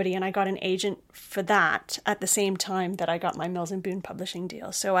romantic comedy, and I got an agent for that at the same time that I got my Mills and Boon publishing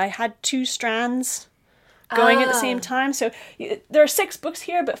deal. So I had 2 strands going at the same time. So there are 6 books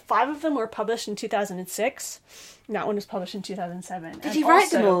here, but 5 of them were published in 2006. And that one was published in 2007. Did you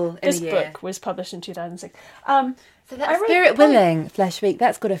write them all in a year? This book was published in 2006. So that's Spirit Willing, Flesh Week.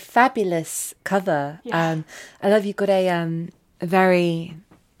 That's got a fabulous cover. Yeah. I love you've got a very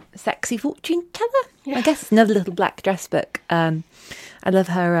sexy fortune teller. Yeah. I guess it's another little black dress book. I love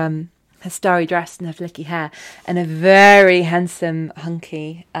her starry dress and her flicky hair, and a very handsome,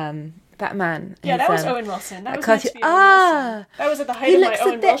 hunky Batman. Yeah, that was Owen Wilson. That was meant to be Owen Wilson. That was at the height of my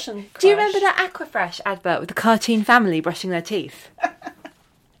Owen Wilson crush. Do you remember that Aquafresh advert with the cartoon family brushing their teeth?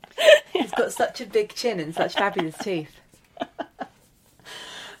 He's got such a big chin and such fabulous teeth.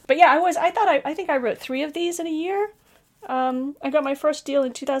 But yeah, I think I wrote 3 of these in a year. I got my first deal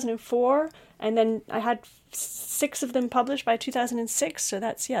in 2004, and then I had 6 of them published by 2006. So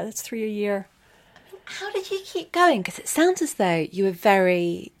that's 3 a year. How did you keep going? Because it sounds as though you were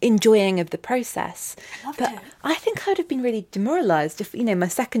very enjoying of the process. I loved it. I think I'd have been really demoralised if, my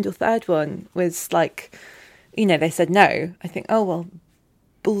second or third one was like, they said no. I think, oh, well,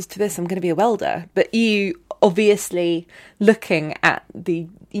 balls to this, I'm going to be a welder. But you obviously looking at the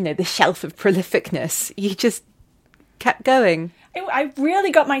shelf of prolificness, you just kept going. I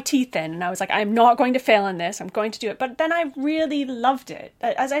really got my teeth in, and I was like, I'm not going to fail in this. I'm going to do it. But then I really loved it.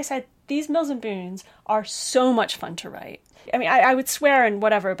 As I said, these Mills and Boons are so much fun to write. I mean, I would swear and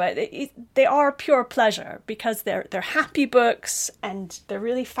whatever, but they are pure pleasure because they're happy books, and they're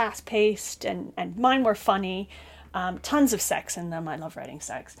really fast paced, and mine were funny. Tons of sex in them. I love writing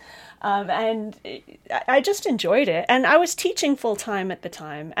sex. And I just enjoyed it. And I was teaching full time at the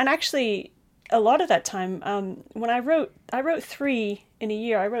time. And actually, a lot of that time, when I wrote 3 in a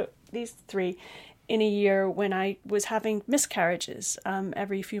year. I wrote these 3 in a year when I was having miscarriages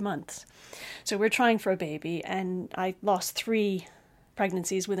every few months. So we're trying for a baby, and I lost 3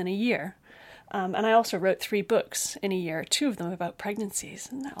 pregnancies within a year. And I also wrote 3 books in a year, 2 of them about pregnancies.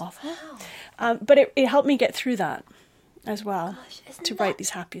 Isn't that awful? Wow. But it helped me get through that as well. Gosh, to write these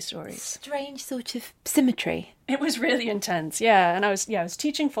happy stories. Strange sort of symmetry. It was really intense, yeah. And I was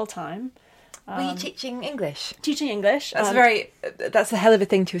teaching full time. Were you teaching English? Teaching English. That's a hell of a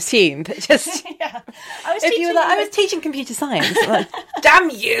thing to assume. But just yeah, I was teaching computer science. Like, damn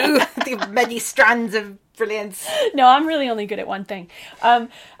you! The many strands of brilliance. No, I'm really only good at one thing. I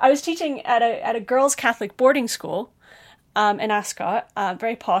was teaching at a girls' Catholic boarding school in Ascot,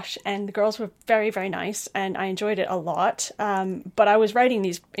 very posh, and the girls were very, very nice, and I enjoyed it a lot. But I was writing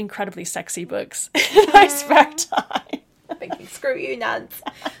these incredibly sexy books in my spare time. Thinking, screw you, Nance.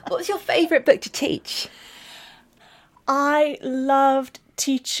 What was your favourite book to teach? I loved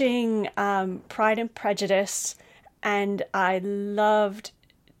teaching Pride and Prejudice, and I loved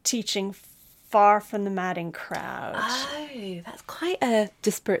teaching Far from the Madding Crowd. Oh, that's quite a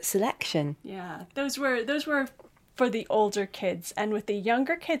disparate selection. Yeah, those were for the older kids, and with the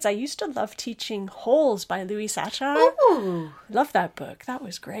younger kids, I used to love teaching Holes by Louis Sachar. Oh, love that book. That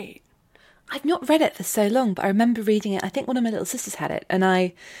was great. I've not read it for so long, but I remember reading it. I think one of my little sisters had it, and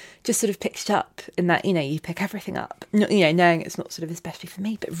I just sort of picked it up in that, you pick everything up, knowing it's not sort of especially for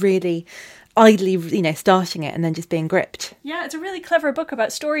me, but really idly, starting it and then just being gripped. Yeah, it's a really clever book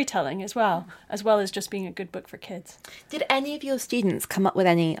about storytelling as well as just being a good book for kids. Did any of your students come up with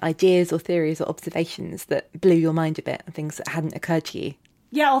any ideas or theories or observations that blew your mind a bit, things that hadn't occurred to you?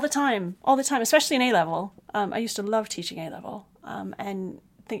 Yeah, all the time, especially in A-level. I used to love teaching A-level, and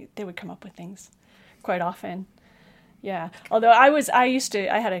they would come up with things quite often. Yeah. Although with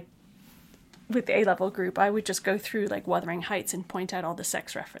the A-level group, I would just go through like Wuthering Heights and point out all the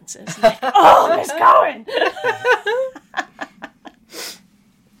sex references. Like, oh, Miss Cohen!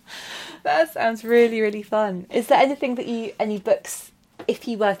 That sounds really, really fun. Is there anything any books, if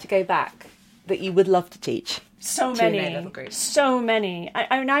you were to go back, that you would love to teach? So many.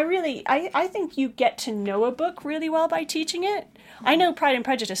 I think you get to know a book really well by teaching it. I know Pride and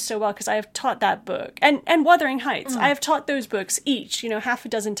Prejudice so well because I have taught that book, and Wuthering Heights. I have taught those books each, half a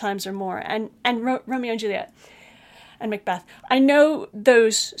dozen times or more, and Romeo and Juliet and Macbeth. I know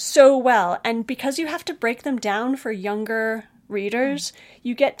those so well, and because you have to break them down for younger readers,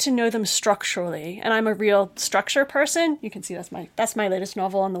 you get to know them structurally. And I'm a real structure person. You can see that's my latest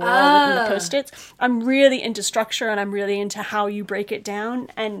novel on the wall with the Post-its. I'm really into structure, and I'm really into how you break it down.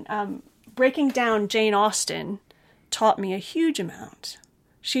 And breaking down Jane Austen taught me a huge amount.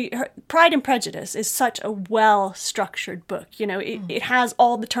 Her Pride and Prejudice is such a well-structured book. You know, it has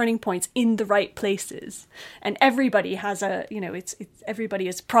all the turning points in the right places, and everybody has everybody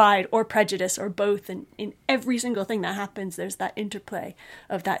is pride or prejudice or both, and in every single thing that happens, there's that interplay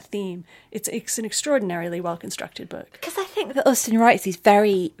of that theme. It's an extraordinarily well-constructed book. Because I think that Austen writes these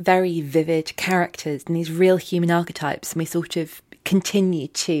very, very vivid characters and these real human archetypes, and we sort of continue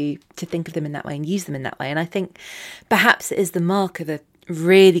to think of them in that way and use them in that way. And I think perhaps it is the mark of a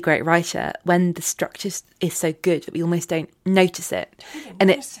really great writer when the structure is so good that we almost don't notice it,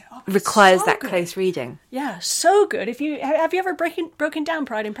 and it requires that close reading. Yeah, so good. Have you ever broken down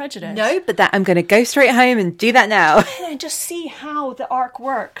Pride and Prejudice? No, but I'm going to go straight home and do that now. And just see how the arc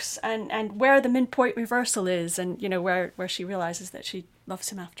works, and where the midpoint reversal is, and where she realizes that she loves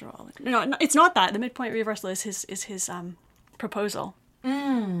him after all. No, it's not that. The midpoint reversal is his proposal.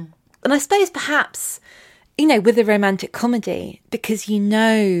 And I suppose perhaps, with a romantic comedy, because you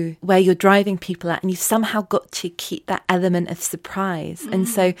know where you're driving people at, and you've somehow got to keep that element of surprise. And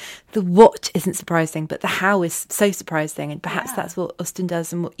so the what isn't surprising, but the how is so surprising. And perhaps that's what Austen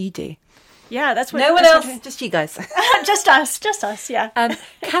does and what you do. Yeah, that's what... No one else, just you guys. Just us, yeah. I'm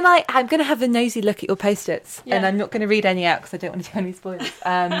going to have a nosy look at your Post-its, and I'm not going to read any out because I don't want to do any spoilers.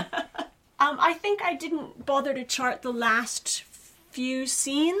 I think I didn't bother to chart the last few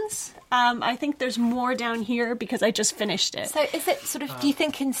scenes. I think there's more down here because I just finished it. So is it sort of, do you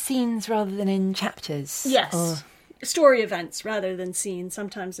think in scenes rather than in chapters? Yes. Or... story events rather than scenes.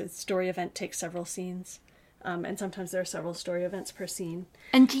 Sometimes a story event takes several scenes, and sometimes there are several story events per scene.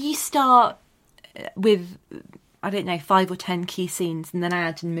 And do you start with, 5 or 10 key scenes and then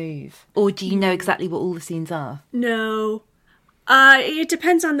add and move? Or do you know exactly what all the scenes are? No. It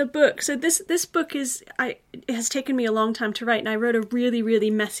depends on the book. So this book it has taken me a long time to write, and I wrote a really, really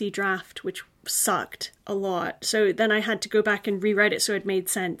messy draft, which sucked a lot. So then I had to go back and rewrite it so it made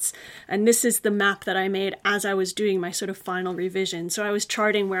sense. And this is the map that I made as I was doing my sort of final revision. So I was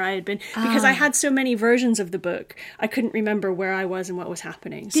charting where I had been, because I had so many versions of the book, I couldn't remember where I was and what was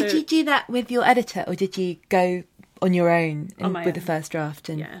happening. Did you do that with your editor, or did you go on your own with the first draft?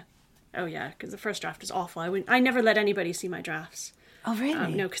 Yeah. Oh, yeah, because the first draft is awful. I never let anybody see my drafts. Oh,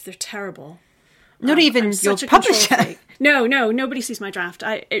 really? No, because they're terrible. Not even your publisher? No, nobody sees my draft.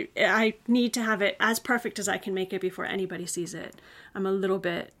 I need to have it as perfect as I can make it before anybody sees it. I'm a little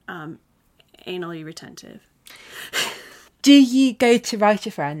bit anally retentive. Do you go to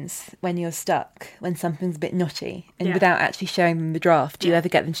writer friends when you're stuck, when something's a bit knotty, and without actually showing them the draft, do you ever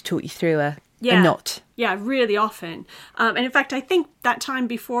get them to talk you through a knot? Yeah, really often. And in fact, I think that time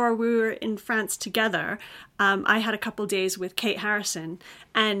before we were in France together, I had a couple days with Kate Harrison,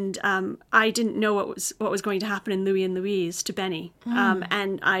 and I didn't know what was going to happen in Louis and Louise to Benny.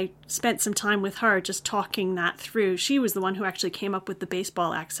 And I spent some time with her just talking that through. She was the one who actually came up with the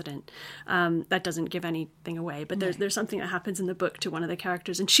baseball accident. That doesn't give anything away, but there's something that happens in the book to one of the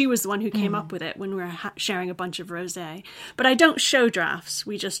characters, and she was the one who came up with it when we were sharing a bunch of rosé. But I don't show drafts.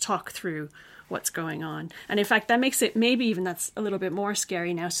 We just talk through what's going on. And in fact, that makes it maybe even that's a little bit more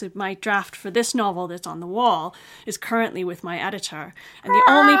scary now. So my draft for this novel that's on the wall is currently with my editor. And the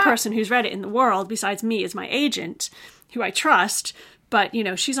only person who's read it in the world besides me is my agent, who I trust. But,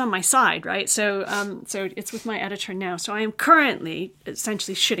 she's on my side, right? So it's with my editor now. So I am currently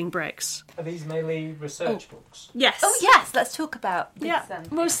essentially shitting bricks. Are these mainly research books? Yes. Oh, yes. Let's talk about these.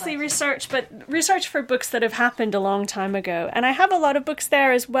 Mostly research, but research for books that have happened a long time ago. And I have a lot of books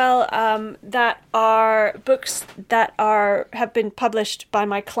there as well that are books that have been published by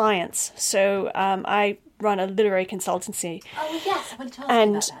my clients. So I run a literary consultancy. Oh, yes. I want to ask you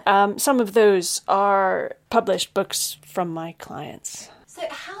about that. And some of those are published books from my clients. So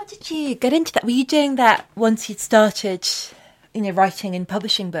how did you get into that? Were you doing that once you'd started, writing and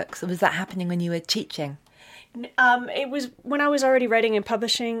publishing books, or was that happening when you were teaching? It was when I was already writing and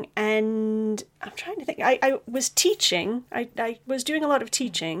publishing, and I'm trying to think. I was teaching. I was doing a lot of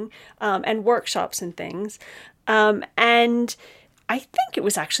teaching and workshops and things. And I think it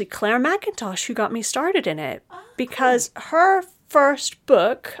was actually Claire McIntosh who got me started in it, because her first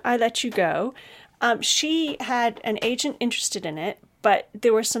book, I Let You Go, she had an agent interested in it, but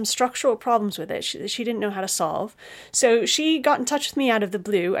there were some structural problems with it she didn't know how to solve. So she got in touch with me out of the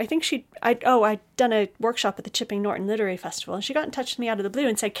blue. I think I'd done a workshop at the Chipping Norton Literary Festival, and she got in touch with me out of the blue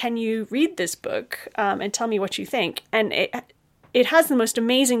and said, "Can you read this book and tell me what you think?" And it has the most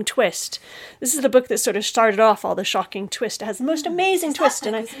amazing twist. This is the book that sort of started off all the shocking twist. It has the most amazing twist.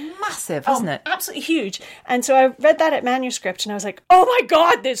 And It's massive, isn't it? Absolutely huge. And so I read that at manuscript and I was like, oh my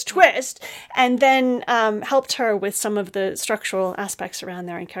God, this twist. And then helped her with some of the structural aspects around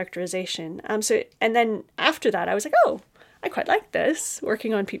there and characterization. And then after that, I was like, oh, I quite like this,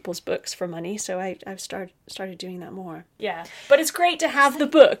 working on people's books for money. So I've started doing that more. Yeah. But it's great to have the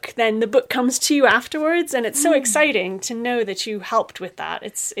book. Then the book comes to you afterwards. And it's so exciting to know that you helped with that.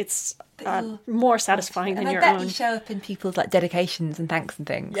 It's more satisfying than your own. I bet you show up in people's like dedications and thanks and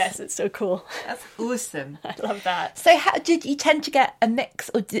things. Yes, it's so cool. That's awesome. I love that. So how did you tend to get a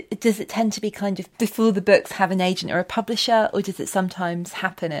mix, or does it tend to be kind of before the books have an agent or a publisher, or does it sometimes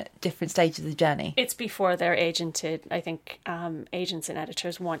happen at different stages of the journey? It's before they're agented. I think agents and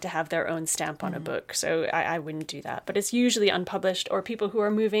editors want to have their own stamp on a book, so I wouldn't do that. But it's usually unpublished or people who are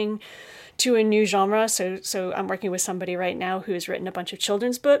moving to a new genre. So I'm working with somebody right now who has written a bunch of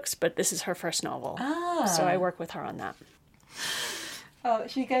children's books, but this is her first novel. So I work with her on that. Oh,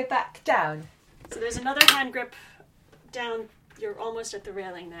 should we go back down? So there's another hand grip down. You're almost at the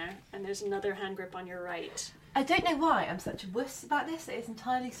railing there, and there's another hand grip on your right. I don't know why I'm such a wuss about this. It's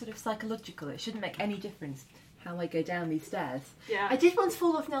entirely sort of psychological. It shouldn't make any difference how I go down these stairs. Yeah. I did once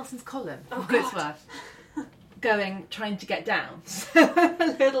fall off Nelson's column. Oh, Goodsworth. Trying to get down.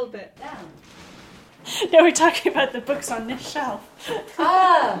 A little bit down. No, we're talking about the books on this shelf.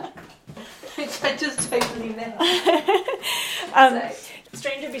 Which I just totally missed.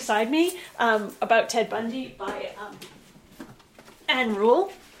 Stranger Beside Me, about Ted Bundy by Anne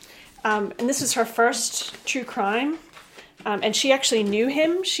Rule. And this was her first true crime. And she actually knew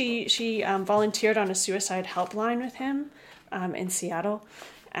him. She volunteered on a suicide helpline with him in Seattle.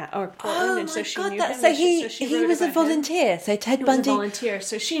 Or Portland, and so she knew him. So he was a volunteer. So Ted Bundy was a volunteer,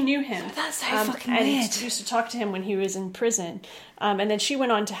 so she knew him. That's so fucking weird. And used to talk to him when he was in prison. And then she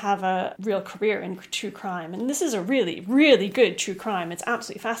went on to have a real career in true crime. And this is a really, really good true crime. It's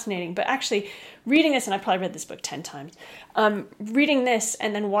absolutely fascinating. But actually, reading this, and I probably read this book 10 times, reading this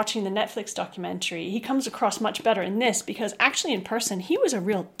and then watching the Netflix documentary, he comes across much better in this because actually in person, he was a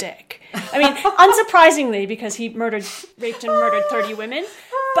real dick. I mean, unsurprisingly, because he raped and murdered 30 women.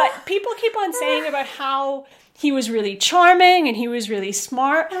 But people keep on saying about how he was really charming and he was really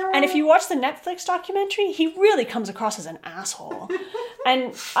smart. And if you watch the Netflix documentary, he really comes across as an asshole.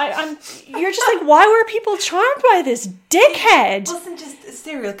 And you're just like, why were people charmed by this dickhead? He wasn't just a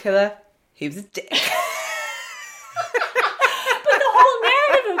serial killer. He was a dick. But the whole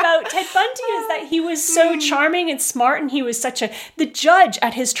narrative about Ted Bundy is that he was so charming and smart, and he was the judge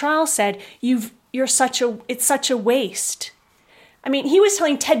at his trial said, it's such a waste. I mean, he was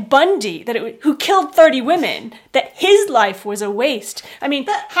telling Ted Bundy, who killed 30 women, that his life was a waste. I mean,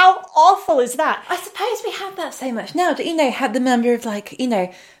 how awful is that? I suppose we have that so much now. Had the member of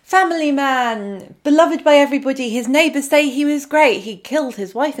family man, beloved by everybody, his neighbours say he was great. He killed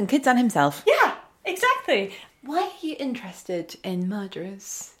his wife and kids and himself. Yeah, exactly. Why are you interested in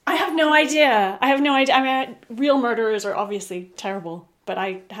murderers? I have no idea. I mean, real murderers are obviously terrible. But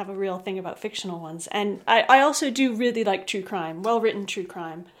I have a real thing about fictional ones. And I also do really like true crime, well-written true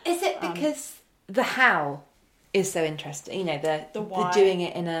crime. Is it because the how is so interesting? The why. The doing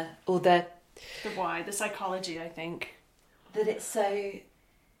it the why, the psychology, I think. That because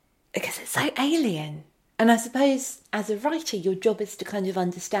it's so alien. And I suppose as a writer, your job is to kind of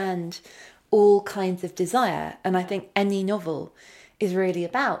understand all kinds of desire. And I think any novel is really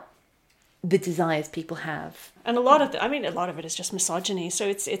about the desires people have. And a lot of it is just misogyny. So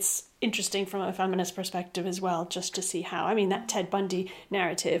it's interesting from a feminist perspective as well, just to see how, that Ted Bundy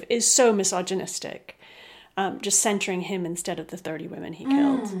narrative is so misogynistic, just centering him instead of the 30 women he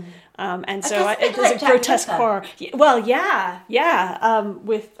killed. And so there's a grotesque horror. Well, yeah.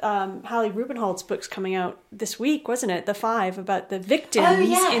 With Hallie Rubenholt's books coming out this week, wasn't it? The 5 about the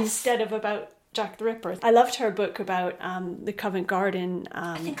victims instead of about Jack the Ripper. I loved her book about the Covent Garden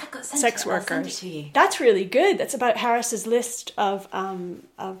sex workers. That's really good. That's about Harris's list of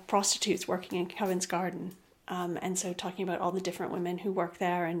prostitutes working in Covent Garden. And so talking about all the different women who work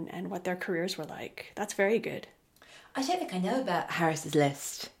there and what their careers were like. That's very good. I don't think I know about Harris's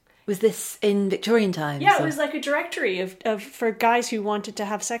list. Was this in Victorian times? Yeah, it was like a directory of for guys who wanted to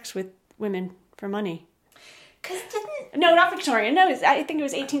have sex with women for money. Because didn't... No, not Victorian. No, I think it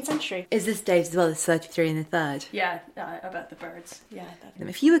was 18th century. Is this Dave's as well as 33 and the Third? Yeah, about the birds. Yeah.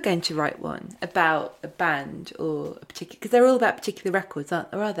 If you were going to write one about a band or a particular... Because they're all about particular records, aren't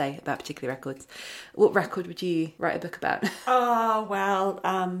or are they about particular records? What record would you write a book about? Oh, well,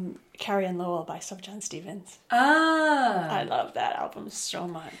 Carrie and Lowell by Sufjan Stevens. I love that album so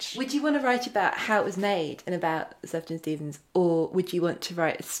much. Would you want to write about how it was made and about Sufjan Stevens, or would you want to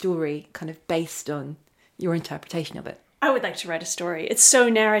write a story kind of based on your interpretation of it? I would like to write a story. It's so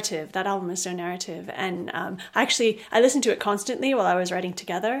narrative. That album is so narrative. And I listened to it constantly while I was writing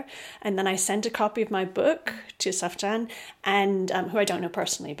Together. And then I sent a copy of my book to Sufjan, and who I don't know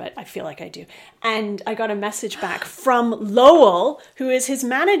personally, but I feel like I do. And I got a message back from Lowell, who is his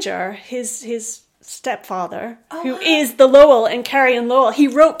manager, his stepfather, who is the Lowell and Carrie and Lowell. He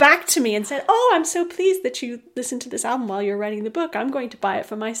wrote back to me and said, "Oh, I'm so pleased that you listened to this album while you're writing the book. I'm going to buy it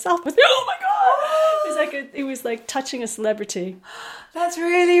for myself." I was like, oh my God! It was like touching a celebrity. That's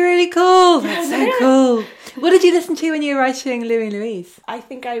really, really cool. That's so cool. What did you listen to when you were writing Louis and Louise? I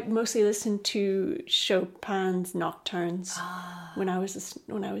think I mostly listened to Chopin's Nocturnes when I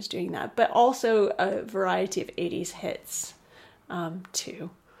was doing that, but also a variety of 80s hits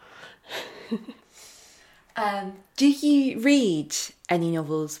too. Do you read any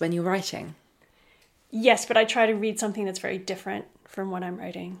novels when you're writing? Yes, but I try to read something that's very different from what I'm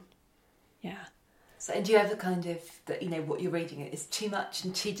writing. Yeah. So do you ever kind of, that what you're reading is too much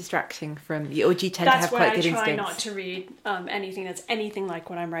and too distracting from you, or do you tend to have quite good instincts? That's why I try not to read anything that's anything like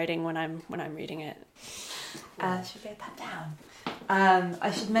what I'm writing when I'm reading it. Should we go back down?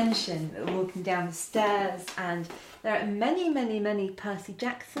 I should mention that we're walking down the stairs and there are many, many, many Percy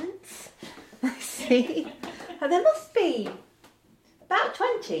Jacksons. I see. And there must be about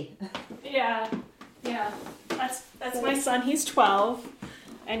 20. Yeah. That's my son. He's 12.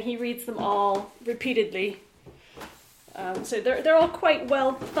 And he reads them all repeatedly. So they're all quite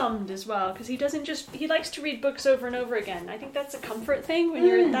well thumbed as well, because he likes to read books over and over again. I think that's a comfort thing when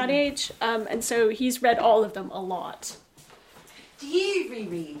you're at that age. And so he's read all of them a lot. Do you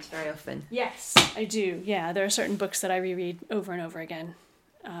reread very often? Yes, I do. Yeah, there are certain books that I reread over and over again.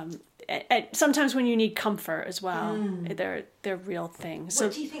 Sometimes when you need comfort as well. They're real things.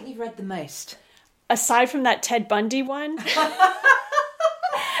 What do you think you've read the most? Aside from that Ted Bundy one...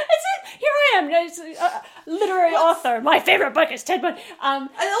 Here I am, a literary author. My favourite book is Ted Bundy. And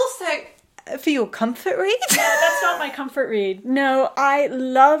also, for your comfort read? No, that's not my comfort read. No, I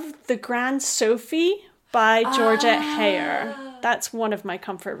love The Grand Sophie by Georgette Heyer. That's one of my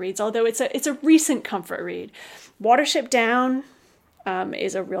comfort reads, although it's a recent comfort read. Watership Down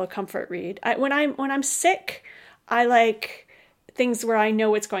is a real comfort read. When I'm sick, I like things where I know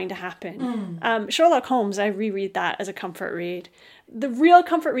what's going to happen. Sherlock Holmes, I reread that as a comfort read. The real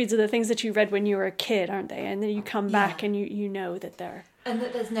comfort reads are the things that you read when you were a kid, aren't they? And then you come back and you know that they're... And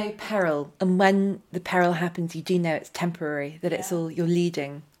that there's no peril. And when the peril happens, you do know it's temporary, that it's all you're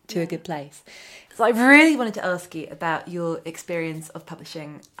leading to a good place. So I really wanted to ask you about your experience of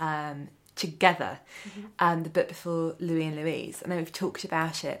publishing Together, the book before Louis and Louise. I know we've talked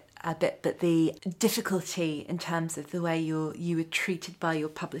about it a bit, but the difficulty in terms of the way you were treated by your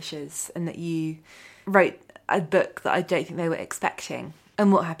publishers, and that you wrote a book that I don't think they were expecting,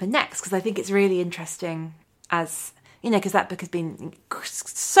 and what happened next, because I think it's really interesting, as because that book has been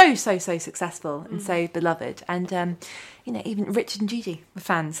so successful and so beloved, and even Richard and Judy were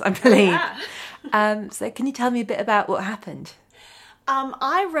fans, I believe. So can you tell me a bit about what happened?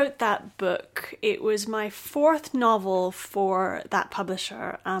 I wrote that book. It was my fourth novel for that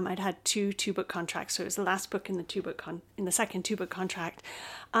publisher. I'd had two book contracts, so it was the last book in the second 2-book contract.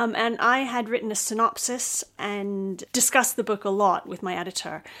 And I had written a synopsis and discussed the book a lot with my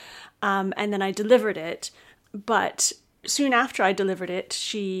editor. And then I delivered it. But soon after I delivered it,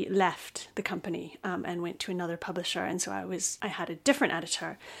 she left the company and went to another publisher. And so I had a different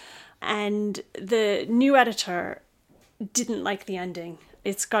editor. And the new editor didn't like the ending.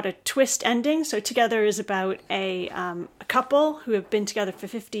 It's got a twist ending. So Together is about a couple who have been together for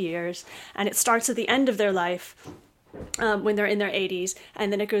 50 years, and it starts at the end of their life when they're in their 80s,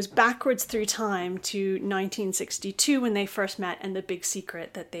 and then it goes backwards through time to 1962 when they first met, and the big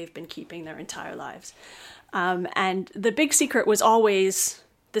secret that they've been keeping their entire lives. And the big secret was always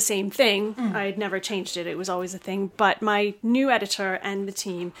the same thing. I had never changed it. It was always a thing. But my new editor and the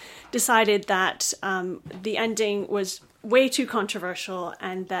team decided that the ending was way too controversial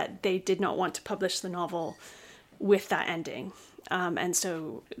and that they did not want to publish the novel with that ending. And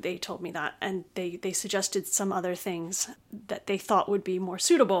so they told me that, and they suggested some other things that they thought would be more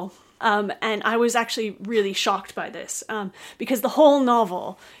suitable And I was actually really shocked by this, because the whole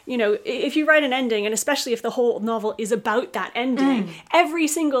novel, you know, if you write an ending, and especially if the whole novel is about that ending, every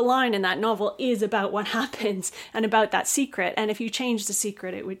single line in that novel is about what happens and about that secret. And if you change the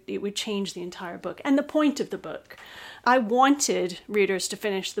secret, it would change the entire book and the point of the book. I wanted readers to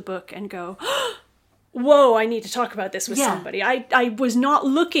finish the book and go, whoa, I need to talk about this with somebody. I was not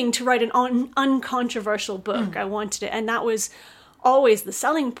looking to write an uncontroversial book. I wanted it, and that was always the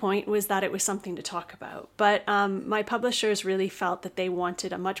selling point, was that it was something to talk about. But my publishers really felt that they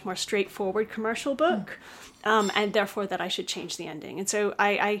wanted a much more straightforward commercial book, and therefore that I should change the ending. And so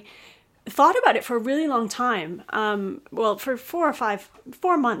I thought about it for a really long time. Well, for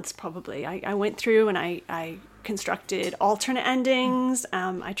 4 months probably. I went through and I constructed alternate endings.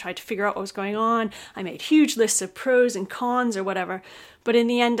 I tried to figure out what was going on. I made huge lists of pros and cons or whatever. But in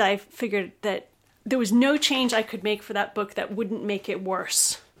the end, I figured that there was no change I could make for that book that wouldn't make it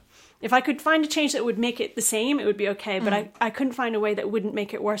worse. If I could find a change that would make it the same, it would be okay. But I couldn't find a way that wouldn't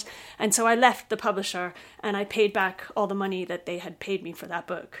make it worse. And so I left the publisher and I paid back all the money that they had paid me for that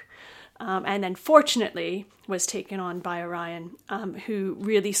book. And then fortunately was taken on by Orion, who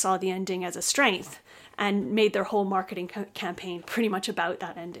really saw the ending as a strength and made their whole marketing campaign pretty much about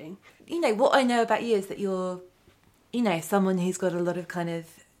that ending. You know, what I know about you is that you're, you know, someone who's got a lot of kind of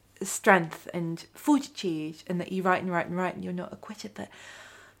strength and fortitude, and that you write and write and write and you're not a quitter, but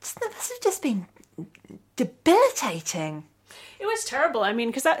this must have just been debilitating. It was terrible. I mean,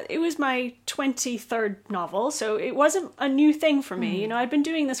 because it was my 23rd novel, so it wasn't a new thing for me. You know, I'd been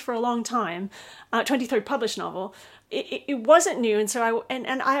doing this for a long time. 23rd published novel. It wasn't new, and so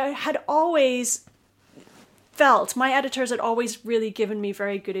I had always felt, my editors had always really given me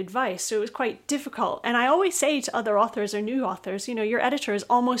very good advice, so it was quite difficult. And I always say to other authors or new authors, you know, your editor is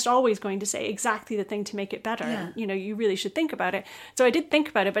almost always going to say exactly the thing to make it better. Yeah. You know, you really should think about it. So I did think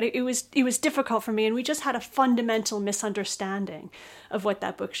about it, but it was difficult for me, and we just had a fundamental misunderstanding of what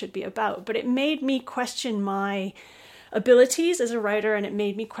that book should be about. But it made me question my abilities as a writer, and it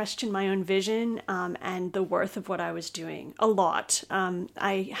made me question my own vision and the worth of what I was doing a lot.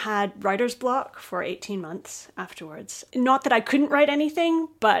 I had writer's block for 18 months afterwards. Not that I couldn't write anything,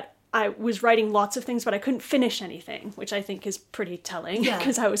 but I was writing lots of things, but I couldn't finish anything, which I think is pretty telling,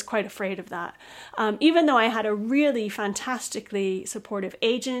 because I was quite afraid of that. Even though I had a really fantastically supportive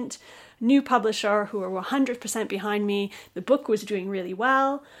agent, new publisher who were 100% behind me, the book was doing really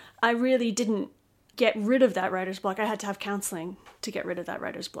well, I really didn't get rid of that writer's block. I had to have counseling to get rid of that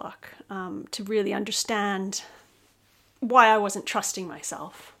writer's block, to really understand why I wasn't trusting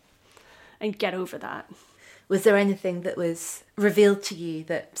myself and get over that. Was there anything that was revealed to you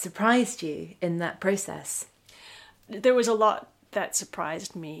that surprised you in that process? There was a lot that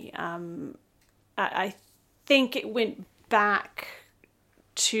surprised me. I think it went back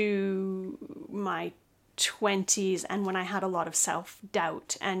to my 20s, and when I had a lot of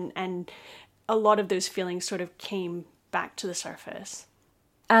self-doubt, and a lot of those feelings sort of came back to the surface.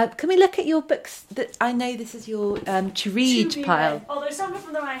 Can we look at your books? That I know this is your to read pile. Read. Although some of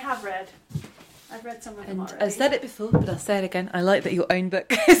them I have read. I've read some of them already. I've said it before, but I'll say it again. I like that your own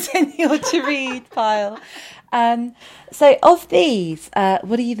book is in your to read pile. So of these,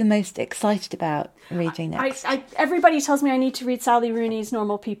 what are you the most excited about reading next? Everybody tells me I need to read Sally Rooney's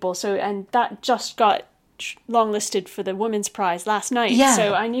Normal People, and that just got longlisted for the Women's Prize last night,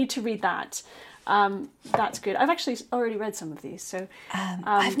 so I need to read that. That's good. I've actually already read some of these, so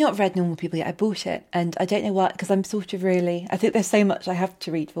I've not read Normal People yet. I bought it, and I don't know why, because I'm sort of really, I think there's so much I have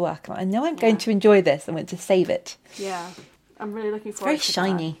to read for work. I know I'm going to enjoy this. I want to save it. Yeah, I'm really looking forward to it. It's a very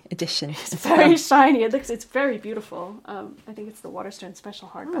shiny edition. It's very shiny. It's very beautiful. I think it's the Waterstone Special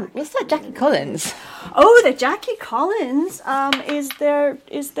hardback. What's that, Jackie Collins? Oh, the Jackie Collins is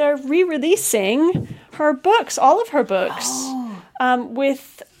they're re-releasing her books, all of her books,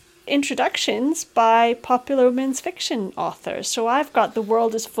 with introductions by popular women's fiction authors. So I've got The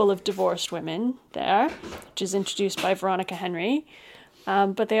World is Full of Divorced Women there, which is introduced by Veronica Henry.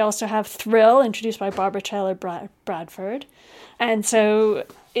 But they also have Thrill, introduced by Barbara Taylor Bradford. And so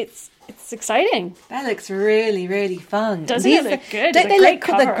it's exciting. That looks really, really fun. Doesn't it look good? Don't they look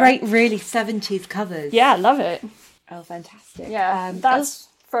at the great, really 70s covers? Yeah, I love it. Oh, fantastic. Yeah, that's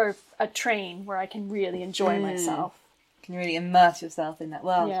for a train where I can really enjoy myself. Can really immerse yourself in that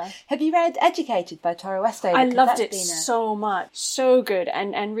world. Yeah. Have you read Educated by Tara Westover? I loved it so much. So good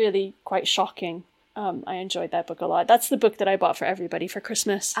and really quite shocking. I enjoyed that book a lot. That's the book that I bought for everybody for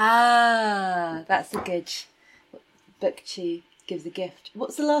Christmas. Ah, that's a good book to give the gift.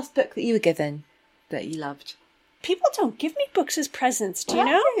 What's the last book that you were given that you loved? People don't give me books as presents, do you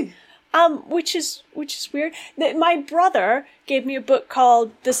know? Which is weird. My brother gave me a book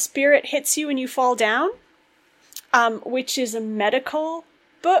called The Spirit Hits You When You Fall Down, which is a medical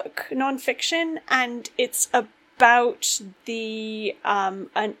book, nonfiction, and it's about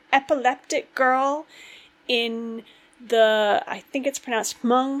an epileptic girl in the, I think it's pronounced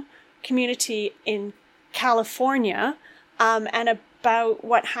Hmong community in California, and about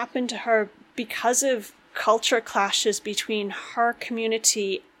what happened to her because of culture clashes between her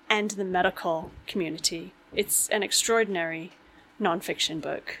community and the medical community. It's an extraordinary nonfiction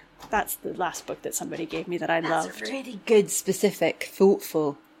book. That's the last book that somebody gave me that I loved. That's a really good, specific,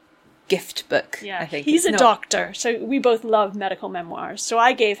 thoughtful gift book. Yeah, I think he's a doctor, so we both love medical memoirs. So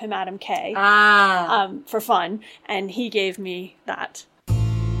I gave him Adam Kay for fun, and he gave me that.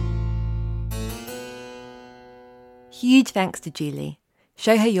 Huge thanks to Julie.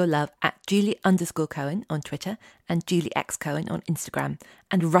 Show her your love at Julie_Cohen on Twitter and JulieXCohen on Instagram,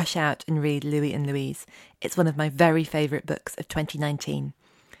 and rush out and read Louis and Louise. It's one of my very favourite books of 2019.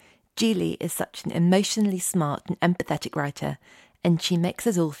 Julie is such an emotionally smart and empathetic writer, and she makes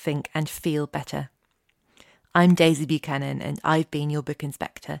us all think and feel better. I'm Daisy Buchanan, and I've been your book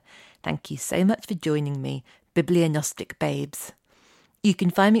inspector. Thank you so much for joining me, Bibliognostic Babes. You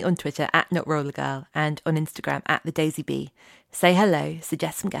can find me on Twitter at NotRollerGirl and on Instagram at TheDaisyB. Say hello,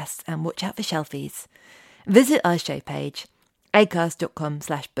 suggest some guests, and watch out for shelfies. Visit our show page,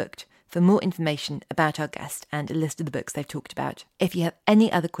 acast.com/booked, for more information about our guest and a list of the books they've talked about. If you have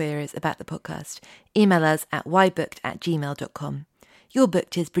any other queries about the podcast, email us at whybooked@gmail.com. Your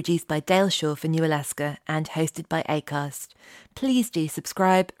Booked is produced by Dale Shaw for New Alaska and hosted by Acast. Please do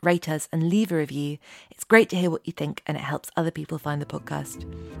subscribe, rate us, and leave a review. It's great to hear what you think, and it helps other people find the podcast.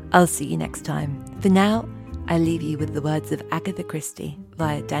 I'll see you next time. For now, I leave you with the words of Agatha Christie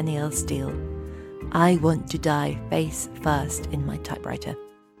via Danielle Steele. I want to die face first in my typewriter.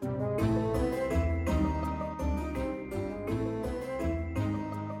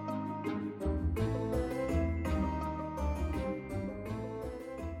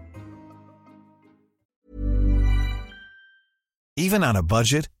 Even on a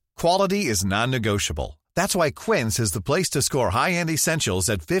budget, quality is non-negotiable. That's why Quince is the place to score high-end essentials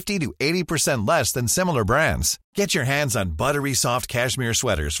at 50 to 80% less than similar brands. Get your hands on buttery soft cashmere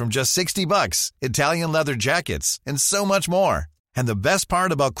sweaters from just $60, Italian leather jackets, and so much more. And the best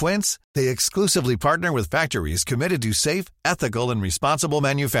part about Quince, they exclusively partner with factories committed to safe, ethical, and responsible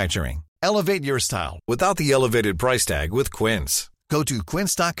manufacturing. Elevate your style without the elevated price tag with Quince. Go to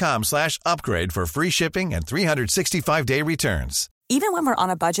quince.com/upgrade for free shipping and 365-day returns. Even when we're on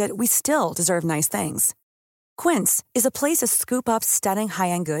a budget, we still deserve nice things. Quince is a place to scoop up stunning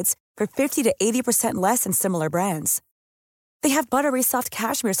high-end goods for 50 to 80% less than similar brands. They have buttery soft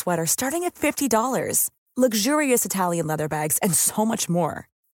cashmere sweaters starting at $50, luxurious Italian leather bags, and so much more.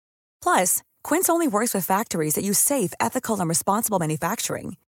 Plus, Quince only works with factories that use safe, ethical, and responsible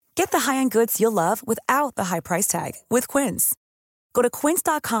manufacturing. Get the high-end goods you'll love without the high price tag with Quince. Go to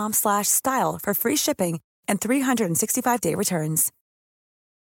quince.com/style for free shipping and 365-day returns.